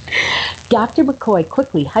 Dr. McCoy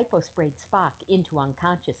quickly hyposprayed Spock into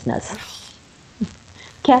unconsciousness.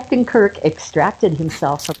 Captain Kirk extracted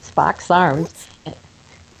himself from Spock's arms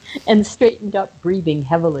and straightened up, breathing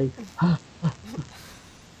heavily.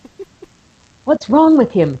 "What's wrong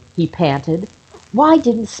with him?" he panted. "Why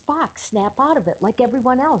didn't Spock snap out of it like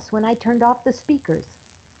everyone else when I turned off the speakers?"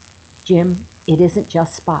 "Jim, it isn't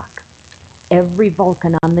just Spock. Every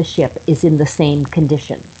Vulcan on the ship is in the same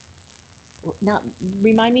condition." Now,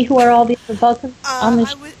 remind me, who are all the other Vulcans on the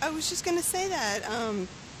ship? I was just going to say that.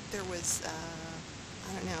 There was,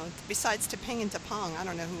 I don't know, besides T'Peng and T'Pong, I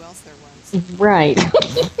don't know who else there was. Right.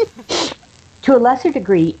 To a lesser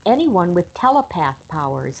degree, anyone with telepath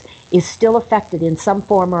powers is still affected in some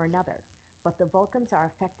form or another, but the Vulcans are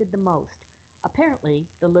affected the most. Apparently,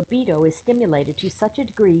 the libido is stimulated to such a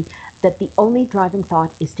degree that the only driving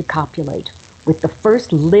thought is to copulate with the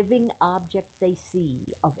first living object they see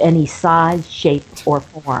of any size, shape, or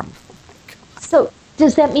form. So,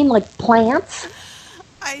 does that mean like plants?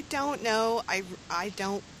 I don't know. I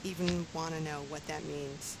don't even want to know what that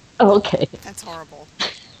means. Okay. That's horrible.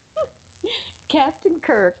 Captain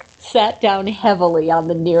Kirk sat down heavily on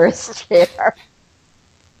the nearest chair.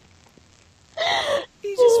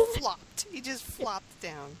 He just flopped. flopped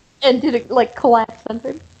down. And did it, like, collapse under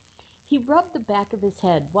him? He rubbed the back of his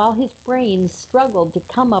head while his brain struggled to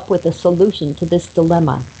come up with a solution to this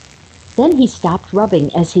dilemma. Then he stopped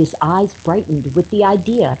rubbing as his eyes brightened with the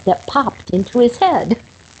idea that popped into his head.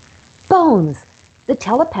 Bones! The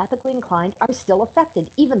telepathically inclined are still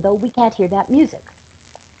affected, even though we can't hear that music.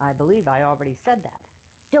 I believe I already said that.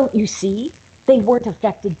 Don't you see? They weren't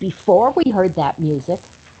affected before we heard that music.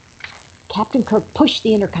 Captain Kirk pushed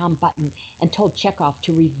the intercom button and told Chekhov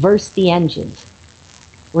to reverse the engines.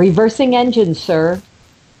 Reversing engines, sir.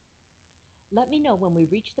 Let me know when we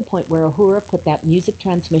reach the point where Uhura put that music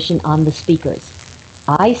transmission on the speakers.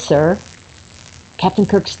 Aye, sir. Captain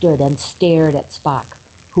Kirk stood and stared at Spock,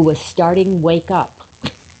 who was starting to wake up.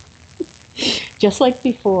 Just like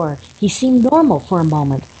before, he seemed normal for a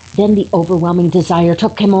moment. Then the overwhelming desire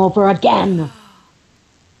took him over again.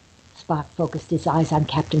 Spock focused his eyes on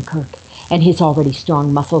Captain Kirk, and his already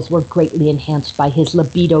strong muscles were greatly enhanced by his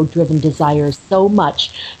libido-driven desires so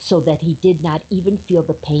much so that he did not even feel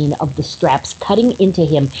the pain of the straps cutting into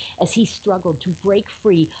him as he struggled to break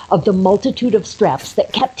free of the multitude of straps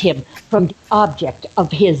that kept him from the object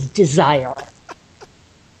of his desire.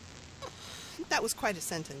 That was quite a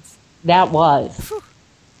sentence. That was. Whew.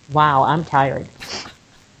 Wow, I'm tired.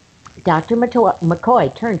 Dr.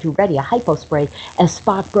 McCoy turned to ready a hypospray as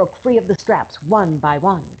Spock broke free of the straps one by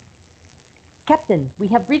one. Captain, we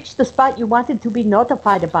have reached the spot you wanted to be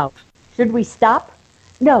notified about. Should we stop?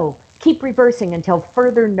 No, keep reversing until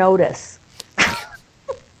further notice.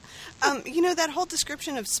 That whole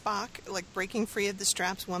description of Spock, like breaking free of the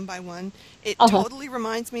straps one by one, it totally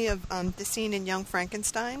reminds me of the scene in Young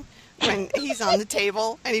Frankenstein when he's on the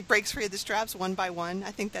table and he breaks free of the straps one by one.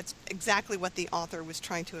 I think that's exactly what the author was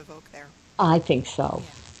trying to evoke there. I think so.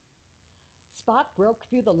 Yeah. Spock broke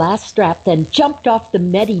through the last strap, then jumped off the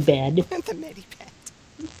medibed. The medibed.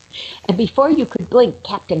 And before you could blink,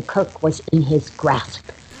 Captain Kirk was in his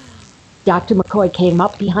grasp. Dr. McCoy came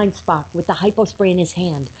up behind Spock with the hypospray in his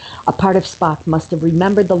hand. A part of Spock must have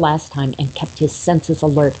remembered the last time and kept his senses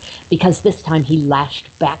alert, because this time he lashed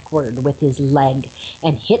backward with his leg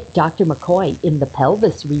and hit Dr. McCoy in the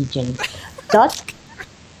pelvis region, thus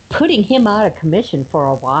putting him out of commission for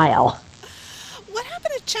a while. What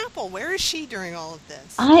happened to Chapel? Where is she during all of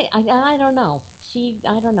this? I don't know.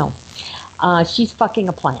 I don't know. She's fucking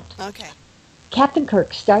a plant. Okay. Captain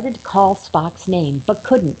Kirk started to call Spock's name, but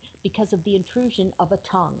couldn't because of the intrusion of a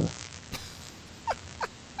tongue.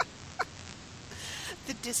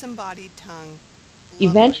 The disembodied tongue.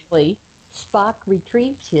 Eventually, Spock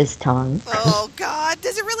retrieved his tongue. Oh, God.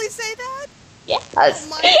 Does it really say that? Yes. Oh,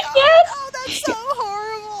 my God. Yes. Oh, that's so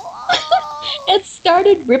horrible. Oh. It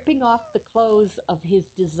started ripping off the clothes of his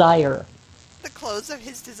desire. The clothes of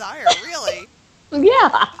his desire, really?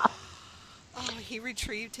 Yeah. Oh, he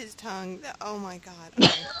retrieved his tongue. Oh, my God.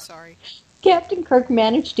 Okay, sorry. Captain Kirk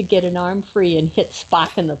managed to get an arm free and hit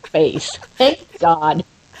Spock in the face. Thank God.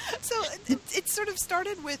 So it sort of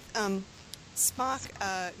started with Spock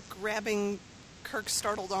grabbing Kirk's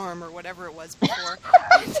startled arm or whatever it was before.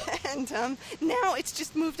 and now it's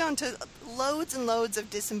just moved on to loads and loads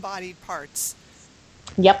of disembodied parts.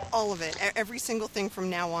 Yep. All of it. Every single thing from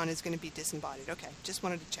now on is going to be disembodied. Okay, just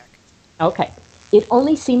wanted to check. Okay. It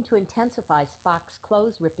only seemed to intensify Spock's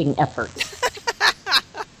clothes-ripping efforts.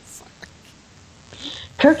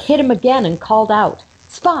 Kirk hit him again and called out,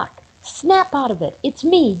 "Spock, snap out of it. It's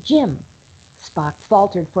me, Jim." Spock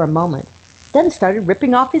faltered for a moment, then started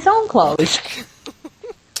ripping off his own clothes.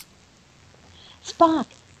 "Spock,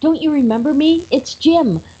 don't you remember me? It's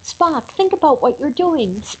Jim. Spock, think about what you're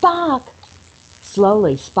doing. Spock."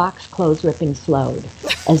 Slowly, Spock's clothes-ripping slowed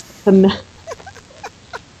as the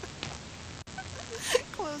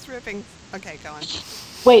Ripping. Okay, go on.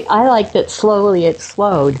 Wait, I like that slowly it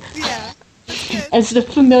slowed. Yeah, that's good. As the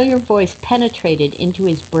familiar voice penetrated into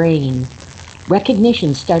his brain,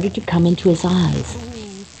 recognition started to come into his eyes.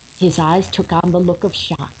 Ooh. His eyes took on the look of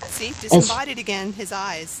shock. See, disembodied again, his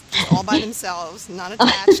eyes, all by themselves, not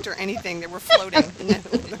attached or anything. They were floating in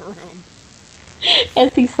the room.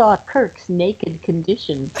 As he saw Kirk's naked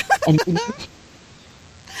condition. And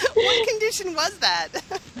what condition was that?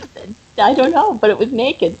 I don't know, but it was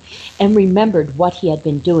naked. And remembered what he had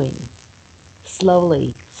been doing.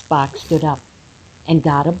 Slowly, Spock stood up and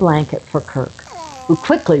got a blanket for Kirk, who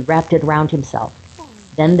quickly wrapped it around himself.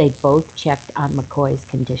 Then they both checked on McCoy's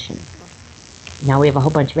condition. Now we have a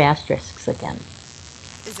whole bunch of asterisks again.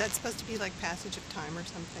 Is that supposed to be like passage of time or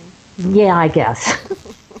something? Yeah, I guess.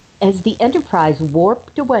 As the Enterprise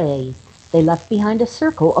warped away, they left behind a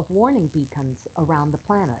circle of warning beacons around the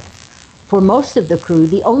planet. For most of the crew,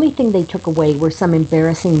 the only thing they took away were some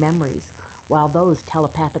embarrassing memories, while those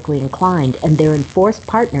telepathically inclined and their enforced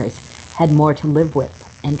partners had more to live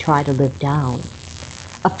with and try to live down.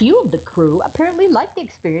 A few of the crew apparently liked the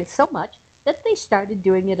experience so much that they started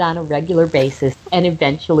doing it on a regular basis and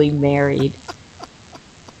eventually married.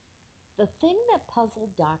 The thing that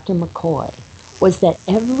puzzled Dr. McCoy was that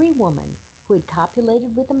every woman who had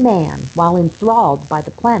copulated with a man while enthralled by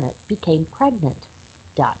the planet became pregnant. ...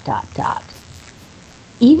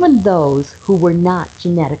 Even those who were not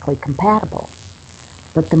genetically compatible.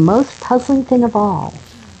 But the most puzzling thing of all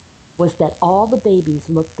was that all the babies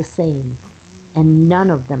looked the same, and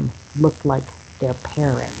none of them looked like their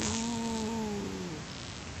parents.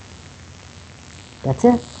 That's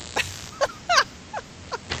it.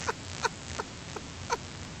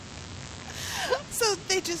 So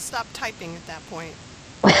they just stopped typing at that point.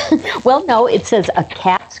 Well, no, it says A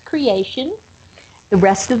Cat's Creation. The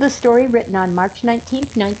rest of the story written on March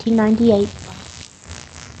 19th, 1998.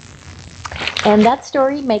 And that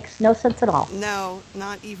story makes no sense at all. No,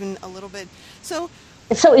 not even a little bit. So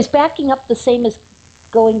is backing up the same as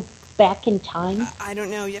going back in time? I don't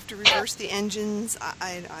know. You have to reverse the engines.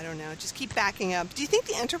 I don't know. Just keep backing up. Do you think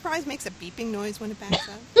the Enterprise makes a beeping noise when it backs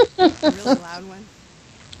up? A really loud one?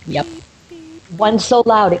 Yep. Beep, beep. One so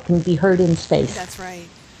loud it can be heard in space. That's right.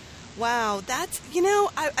 Wow. That's,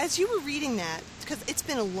 as you were reading that, because it's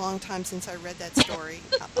been a long time since I read that story,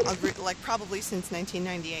 like probably since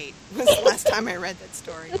 1998 was the last time I read that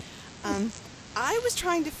story. I was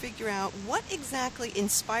trying to figure out what exactly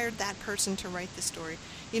inspired that person to write the story.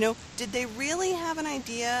 Did they really have an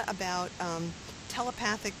idea about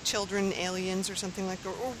telepathic children, aliens, or something like that?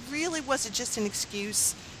 Or really was it just an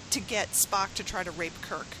excuse to get Spock to try to rape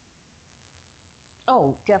Kirk?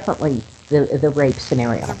 Oh, definitely the rape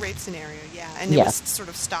scenario. The rape scenario, yeah. And it was sort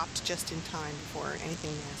of stopped just in time before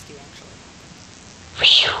anything nasty actually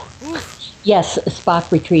happened. Yes,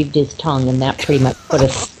 Spock retrieved his tongue, and that pretty much put a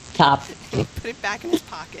stop. He put it back in his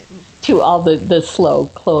pocket. To all the slow,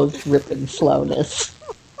 clothes ripping slowness.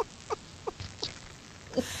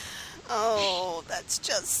 Oh, that's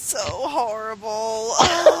just so horrible.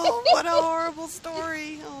 Oh, what a horrible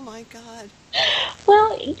story. Oh, my God.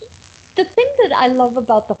 Well, the thing that I love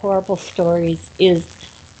about the horrible stories is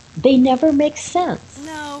they never make sense.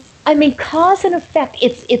 No. I mean, cause and effect,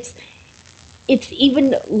 it's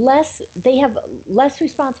even less, they have less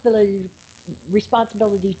responsibility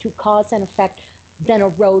to cause and effect than a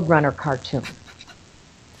Roadrunner cartoon.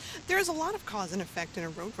 There's a lot of cause and effect in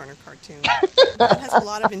a Roadrunner cartoon. It has a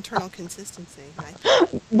lot of internal consistency, I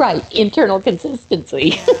think. Right, internal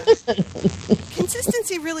consistency. Yeah.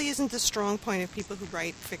 Consistency really isn't the strong point of people who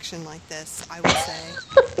write fiction like this, I would say.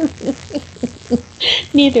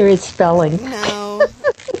 Neither is spelling. No.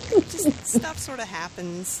 Just stuff sort of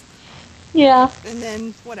happens. Yeah. And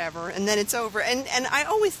then whatever, and then it's over. And I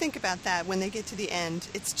always think about that when they get to the end.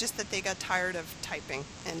 It's just that they got tired of typing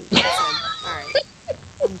and said, all right,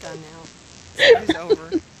 I'm done now. It's over.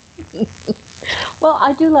 Well,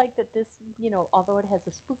 I do like that this, although it has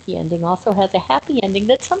a spooky ending, also has a happy ending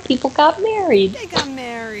that some people got married. They got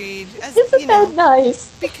married. Isn't that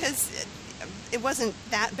nice? Because it wasn't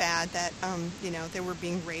that bad that, they were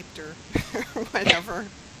being raped or whatever.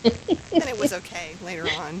 And it was okay later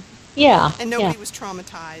on. Yeah. And nobody was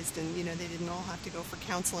traumatized, and, they didn't all have to go for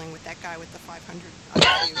counseling with that guy with the 500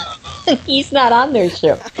 IQ. He's not on their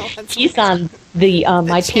ship. Oh, he's on the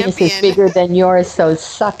my champion. penis is bigger than yours, so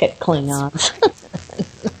suck it, Klingons.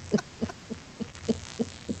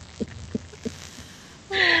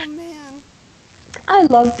 Oh, man. I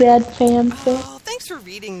love bad fanfic. Oh, thanks for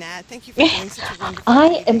reading that. Thank you for doing such a wonderful I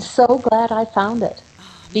reading. am so glad I found it.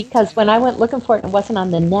 Because when I went looking for it and it wasn't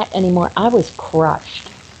on the net anymore, I was crushed.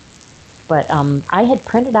 But I had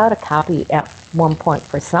printed out a copy at one point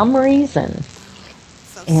for some reason.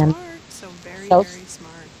 So smart. So very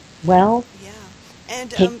smart. Well, yeah.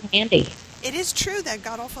 And handy. It is true that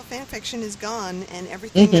God Awful Fanfiction is gone, and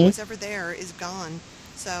everything that was ever there is gone.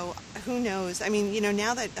 So who knows? I mean,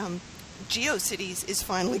 now that GeoCities is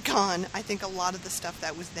finally gone, I think a lot of the stuff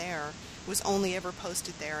that was there was only ever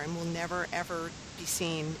posted there and will never, ever be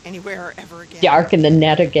seen anywhere ever again. Dark in the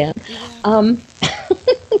net again. Yeah.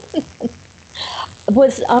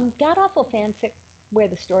 Was God Awful Fanfic where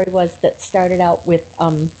the story was that started out with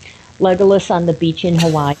Legolas on the beach in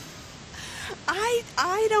Hawaii?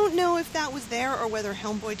 I don't know if that was there or whether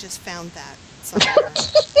Helmboy just found that somewhere.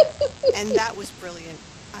 And that was brilliant.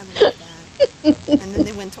 I love that. And then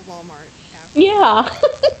they went to Walmart after. Yeah. Wow.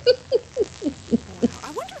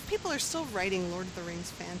 I wonder if people are still writing Lord of the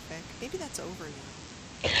Rings fanfic. Maybe that's over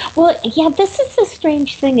now. Well, yeah, this is the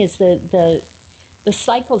strange thing is the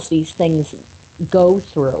cycles these things go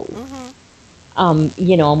through. Mm-hmm.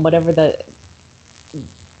 And whatever the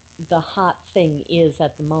hot thing is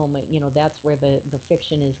at the moment, that's where the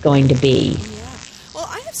fiction is going to be. Yeah. Well,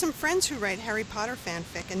 I have some friends who write Harry Potter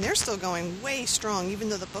fanfic, and they're still going way strong, even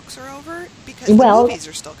though the books are over, because the movies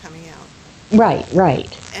are still coming out. Right.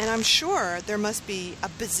 And I'm sure there must be a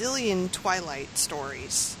bazillion Twilight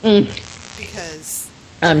stories, because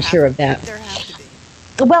I'm sure of that. There have to be.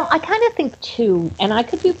 Well, I kind of think, too, and I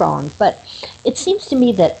could be wrong, but it seems to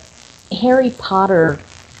me that Harry Potter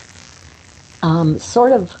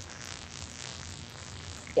sort of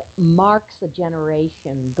marks a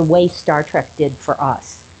generation the way Star Trek did for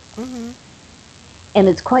us. Mm-hmm. And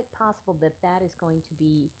it's quite possible that is going to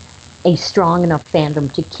be a strong enough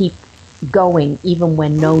fandom to keep going even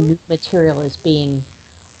when no new material is being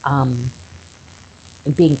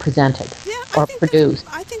presented or produced.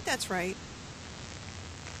 I think that's right.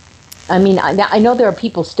 I mean, I know there are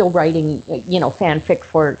people still writing, fanfic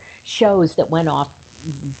for shows that went off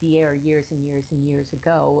the air years and years and years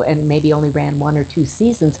ago and maybe only ran 1 or 2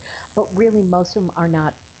 seasons, but really most of them are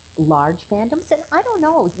not large fandoms. And I don't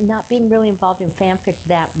know, not being really involved in fanfic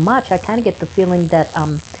that much, I kind of get the feeling that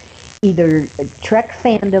either Trek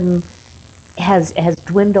fandom has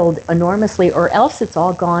dwindled enormously, or else it's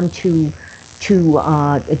all gone to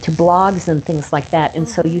blogs and things like that, and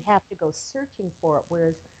so you have to go searching for it,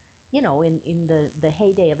 whereas in the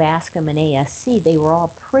heyday of ASCM and ASC, they were all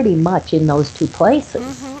pretty much in those 2 places.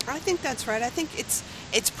 Mm-hmm. I think that's right. I think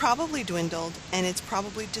it's probably dwindled, and it's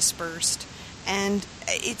probably dispersed, and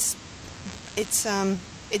it's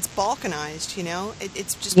balkanized.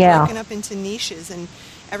 It's just broken up into niches, and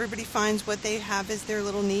everybody finds what they have as their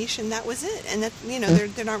little niche, and that was it. And that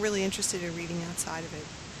they're not really interested in reading outside of it.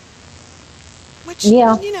 Which,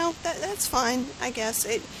 that's fine, I guess.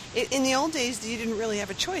 In the old days, you didn't really have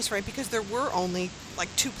a choice, right? Because there were only,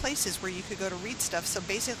 2 places where you could go to read stuff. So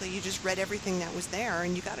basically, you just read everything that was there,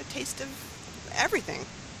 and you got a taste of everything.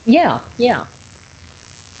 Yeah.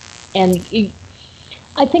 And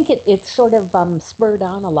I think it sort of spurred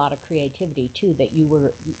on a lot of creativity, too, that you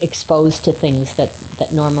were exposed to things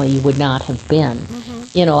that normally you would not have been. Mm-hmm.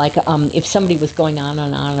 If somebody was going on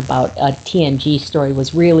and on about a TNG story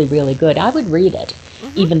was really, really good, I would read it,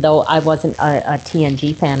 even though I wasn't a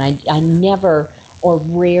TNG fan. I never or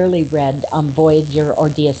rarely read Voyager or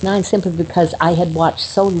DS9 simply because I had watched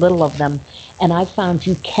so little of them, and I found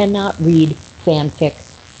you cannot read fanfic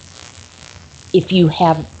if you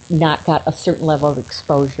have not got a certain level of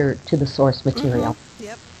exposure to the source material. Mm-hmm.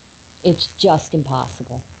 Yep. It's just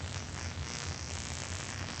impossible.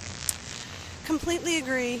 Completely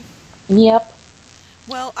agree. Yep.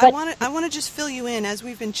 Well, I want to just fill you in. As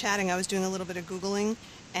we've been chatting, I was doing a little bit of Googling,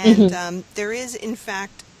 and there is, in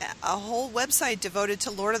fact, a whole website devoted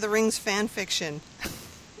to Lord of the Rings fan fiction.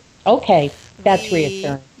 Okay, that's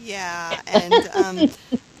reassuring. Yeah, and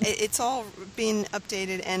it's all being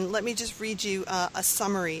updated. And let me just read you a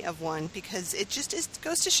summary of one, because it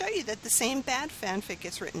goes to show you that the same bad fanfic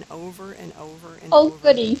gets written over and over and over. Oh,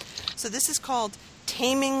 goody. So this is called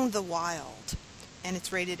Taming the Wild, and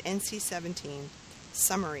it's rated NC-17.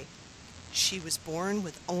 Summary: she was born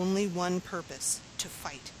with only one purpose, to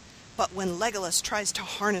fight. But when Legolas tries to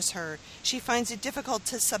harness her, she finds it difficult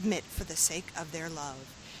to submit for the sake of their love.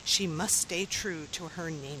 She must stay true to her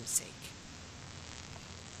namesake.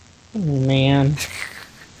 Oh, man.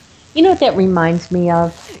 You know what that reminds me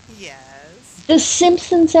of? Yes. The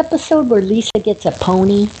Simpsons episode where Lisa gets a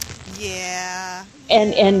pony. Yeah.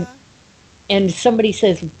 And somebody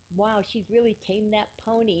says, wow, she's really tamed that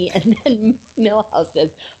pony. And then Milhouse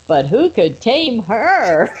says, but who could tame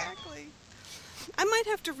her? Exactly. I might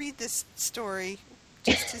have to read this story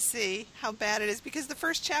just to see how bad it is, because the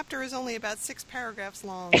first chapter is only about 6 paragraphs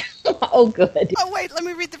long. Oh, good. Oh, wait, let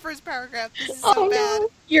me read the first paragraph. This is so bad. No.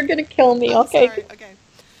 You're going to kill me. I'm okay. Sorry. Okay.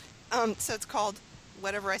 So it's called,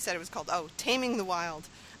 whatever I said it was called, Taming the Wild.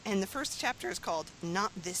 And the first chapter is called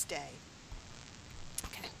Not This Day.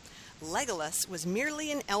 Okay. Legolas was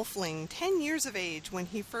merely an elfling, 10 years of age, when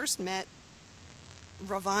he first met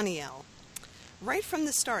Ravaniel. Right from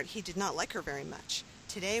the start, he did not like her very much.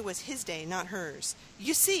 Today was his day, not hers.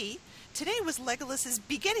 You see, today was Legolas's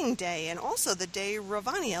beginning day, and also the day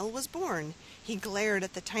Ravaniel was born. He glared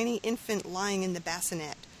at the tiny infant lying in the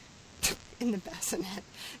bassinet.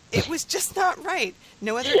 It was just not right.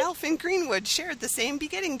 No other elf in Greenwood shared the same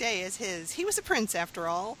beginning day as his. He was a prince, after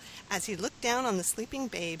all. As he looked down on the sleeping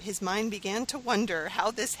babe, his mind began to wonder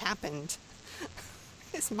how this happened.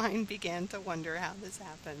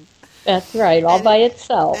 That's right, all by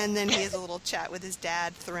itself. And then he has a little chat with his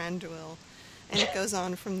dad, Thranduil, and it goes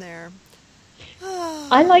on from there.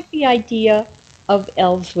 I like the idea of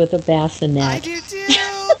elves with a bassinet. I do too.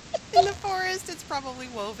 In the forest, probably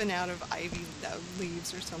woven out of ivy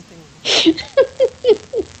leaves or something.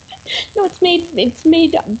 No, it's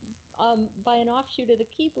made by an offshoot of the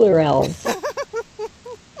Keebler elves.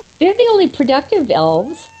 They're the only productive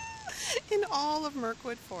elves in all of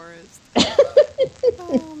Mirkwood Forest.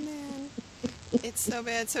 Oh man, it's so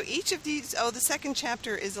bad. So each of these, the second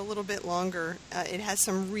chapter is a little bit longer. It has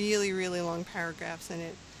some really, really long paragraphs in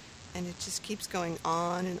it, and it just keeps going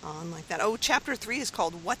on and on like that. Oh, chapter 3 is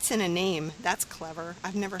called "What's in a Name?" That's clever.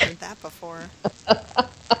 I've never heard that before.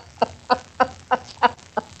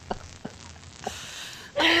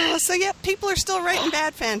 So yeah, people are still writing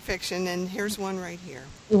bad fan fiction, and here's one right here.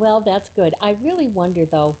 Well, that's good. I really wonder,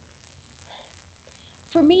 though.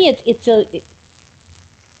 For me,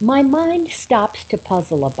 my mind stops to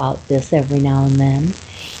puzzle about this every now and then.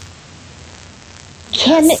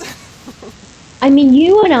 I mean,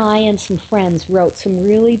 you and I and some friends wrote some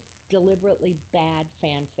really deliberately bad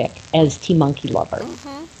fanfic as T-Monkey Lover.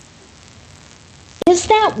 Mm-hmm. Is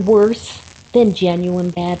that worse than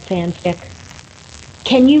genuine bad fanfic?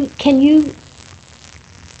 Can you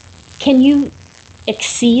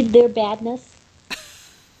exceed their badness?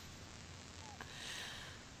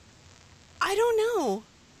 I don't know.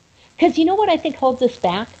 Because you know what I think holds us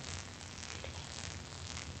back?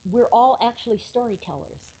 We're all actually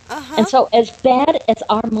storytellers. Uh-huh. And so as bad as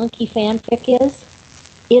our monkey fanfic is,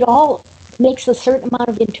 it all makes a certain amount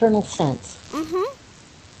of internal sense. Mm-hmm.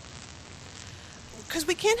 Because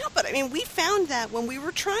we can't help it. I mean, we found that when we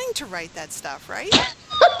were trying to write that stuff, right?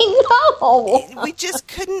 I know. We just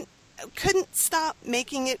couldn't stop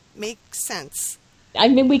making it make sense. I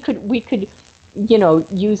mean, we could,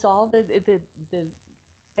 use all the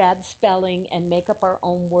bad spelling and make up our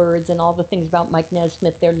own words and all the things about Mike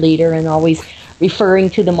Nesmith, their leader, and always referring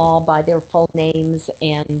to them all by their full names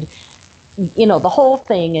and, the whole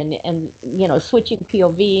thing and switching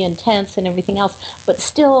POV and tense and everything else. But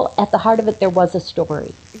still, at the heart of it, there was a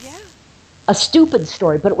story. Yeah. A stupid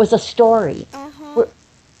story, but it was a story. Uh-huh.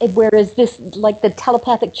 Whereas this, like the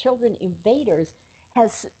telepathic children invaders,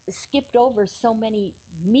 has skipped over so many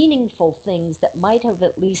meaningful things that might have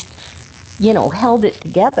at least, held it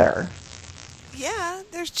together. Yeah,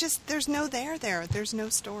 there's no there. There's no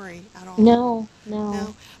story at all. No.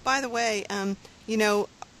 By the way,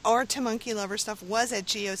 our T-Monkey Lover stuff was at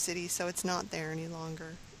GeoCity, so it's not there any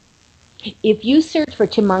longer. If you search for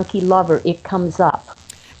T-Monkey Lover, it comes up.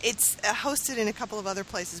 It's hosted in a couple of other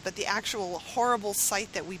places, but the actual horrible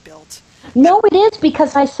site that we built. No, it is,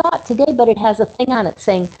 because I saw it today, but it has a thing on it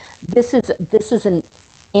saying this is an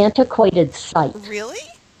antiquated site. Really?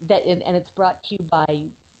 And it's brought to you by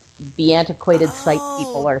the antiquated site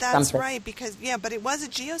people or something. That's right, because but it was a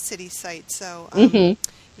GeoCity site, so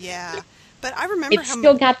yeah. But I remember it's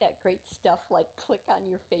still got that great stuff like click on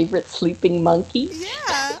your favorite sleeping monkey. Yeah,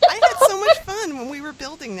 I had so much fun when we were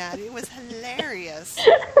building that. It was hilarious.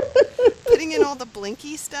 Putting in all the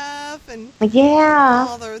blinky stuff and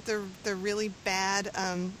all the really bad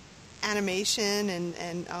animation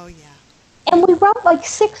and oh yeah. And we wrote like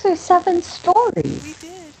 6 or 7 stories. We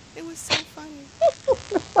did. It was so funny.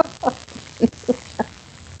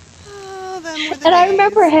 Them were the and days. I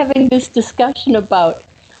remember having this discussion about,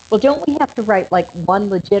 well, don't we have to write like one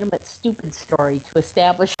legitimate stupid story to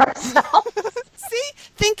establish ourselves? See?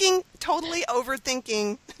 Totally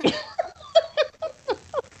overthinking.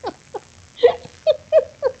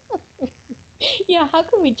 Yeah, how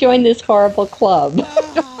can we join this horrible club?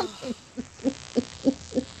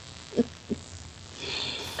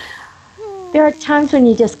 There are times when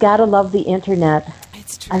you just gotta love the internet.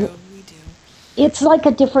 It's true, we do. It's like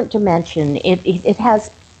a different dimension. It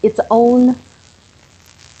has its own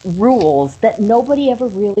rules that nobody ever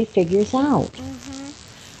really figures out. Mm-hmm.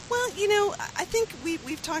 Well, I think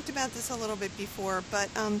we've talked about this a little bit before,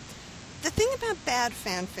 but the thing about bad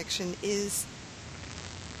fan fiction is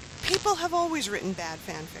people have always written bad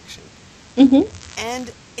fan fiction. Mm-hmm.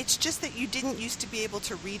 And it's just that you didn't used to be able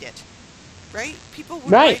to read it. Right? People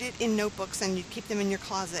would write it in notebooks and you'd keep them in your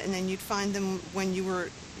closet, and then you'd find them when you were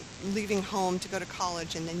leaving home to go to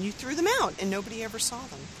college, and then you threw them out and nobody ever saw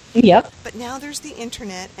them. Yep. But now there's the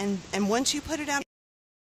internet, and once you put it out,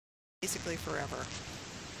 basically forever.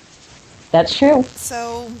 That's true.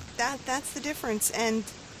 So that's the difference, and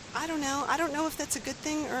I don't know if that's a good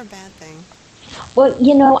thing or a bad thing. Well,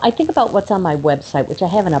 I think about what's on my website, which I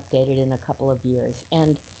haven't updated in a couple of years,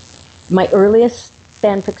 and my earliest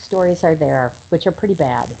fanfic stories are there, which are pretty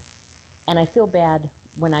bad. And I feel bad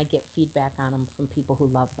when I get feedback on them from people who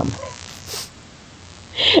love them.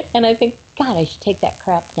 And I think, God, I should take that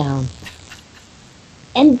crap down.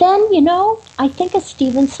 And then, I think of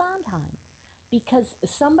Stephen Sondheim. Because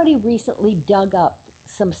somebody recently dug up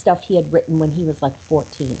some stuff he had written when he was like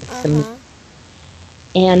 14.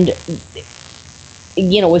 And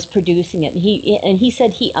was producing it. And he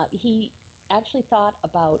said he actually thought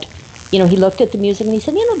about, he looked at the music and he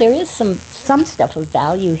said, there is some stuff of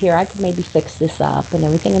value here. I could maybe fix this up and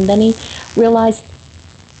everything. And then he realized,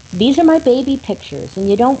 these are my baby pictures, and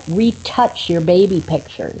you don't retouch your baby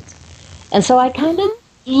pictures. And so I kind of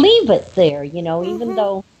leave it there, even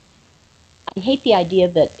though I hate the idea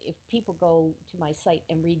that if people go to my site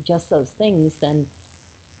and read just those things, then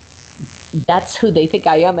that's who they think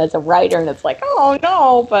I am as a writer, and it's like, oh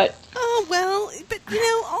no, but... Oh, well, but,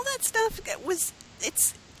 all that stuff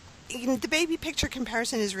the baby picture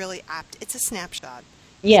comparison is really apt. It's a snapshot.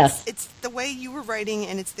 Yes. It's the way you were writing,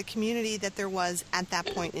 and it's the community that there was at that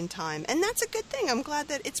point in time. And that's a good thing. I'm glad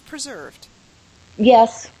that it's preserved.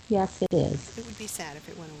 Yes, it is. It would be sad if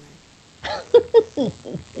it went away.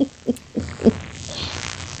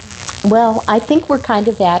 Well, I think we're kind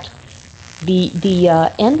of at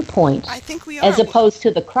the end point. I think we are. As opposed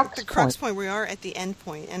to the crux point. The crux point. We are at the end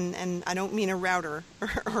point, and I don't mean a router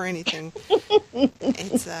or anything.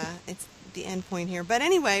 It's the end point here. But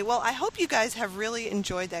anyway, well, I hope you guys have really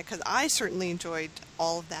enjoyed that, because I certainly enjoyed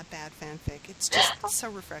all of that bad fanfic. It's just so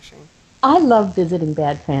refreshing. I love visiting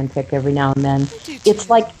bad fanfic every now and then. I do too. It's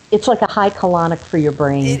like a high colonic for your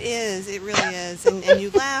brain. It is. It really is. And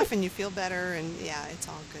you laugh and you feel better, and yeah, it's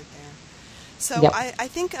all good there. So yep. I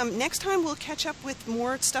think next time we'll catch up with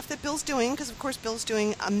more stuff that Bill's doing, because of course Bill's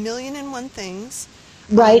doing 1,000,001 things.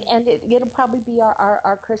 Right, and it'll probably be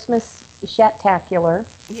our Christmas Shat-tacular.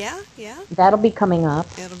 Yeah. That'll be coming up.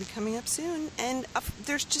 It'll be coming up soon. And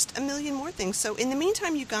there's just 1,000,000 more things. So in the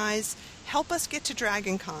meantime, you guys, help us get to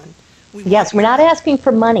Dragon Con. Yes, we're not asking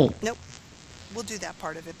for money. Nope. We'll do that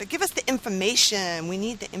part of it. But give us the information. We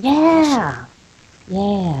need the information.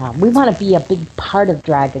 Yeah. We want to be a big part of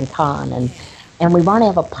Dragon Con. And we want to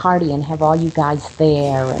have a party and have all you guys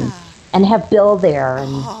there and have Bill there.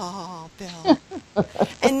 Oh, Bill.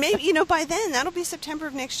 And maybe, by then, that'll be September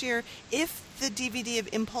of next year. If the DVD of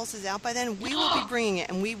Impulse is out by then, we will be bringing it,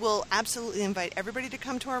 and we will absolutely invite everybody to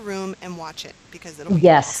come to our room and watch it, because it'll be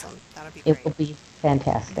awesome. That'll be great. It will be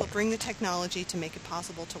fantastic. We'll bring the technology to make it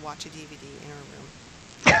possible to watch a DVD in our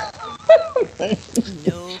room.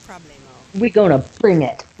 No problemo. We're going to bring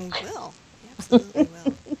it. We will. We absolutely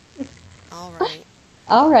will. All right.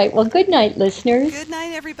 All right. Well, good night, listeners. Good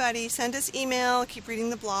night, everybody. Send us email, keep reading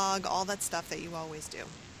the blog, all that stuff that you always do.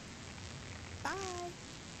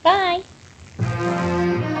 Bye. Bye.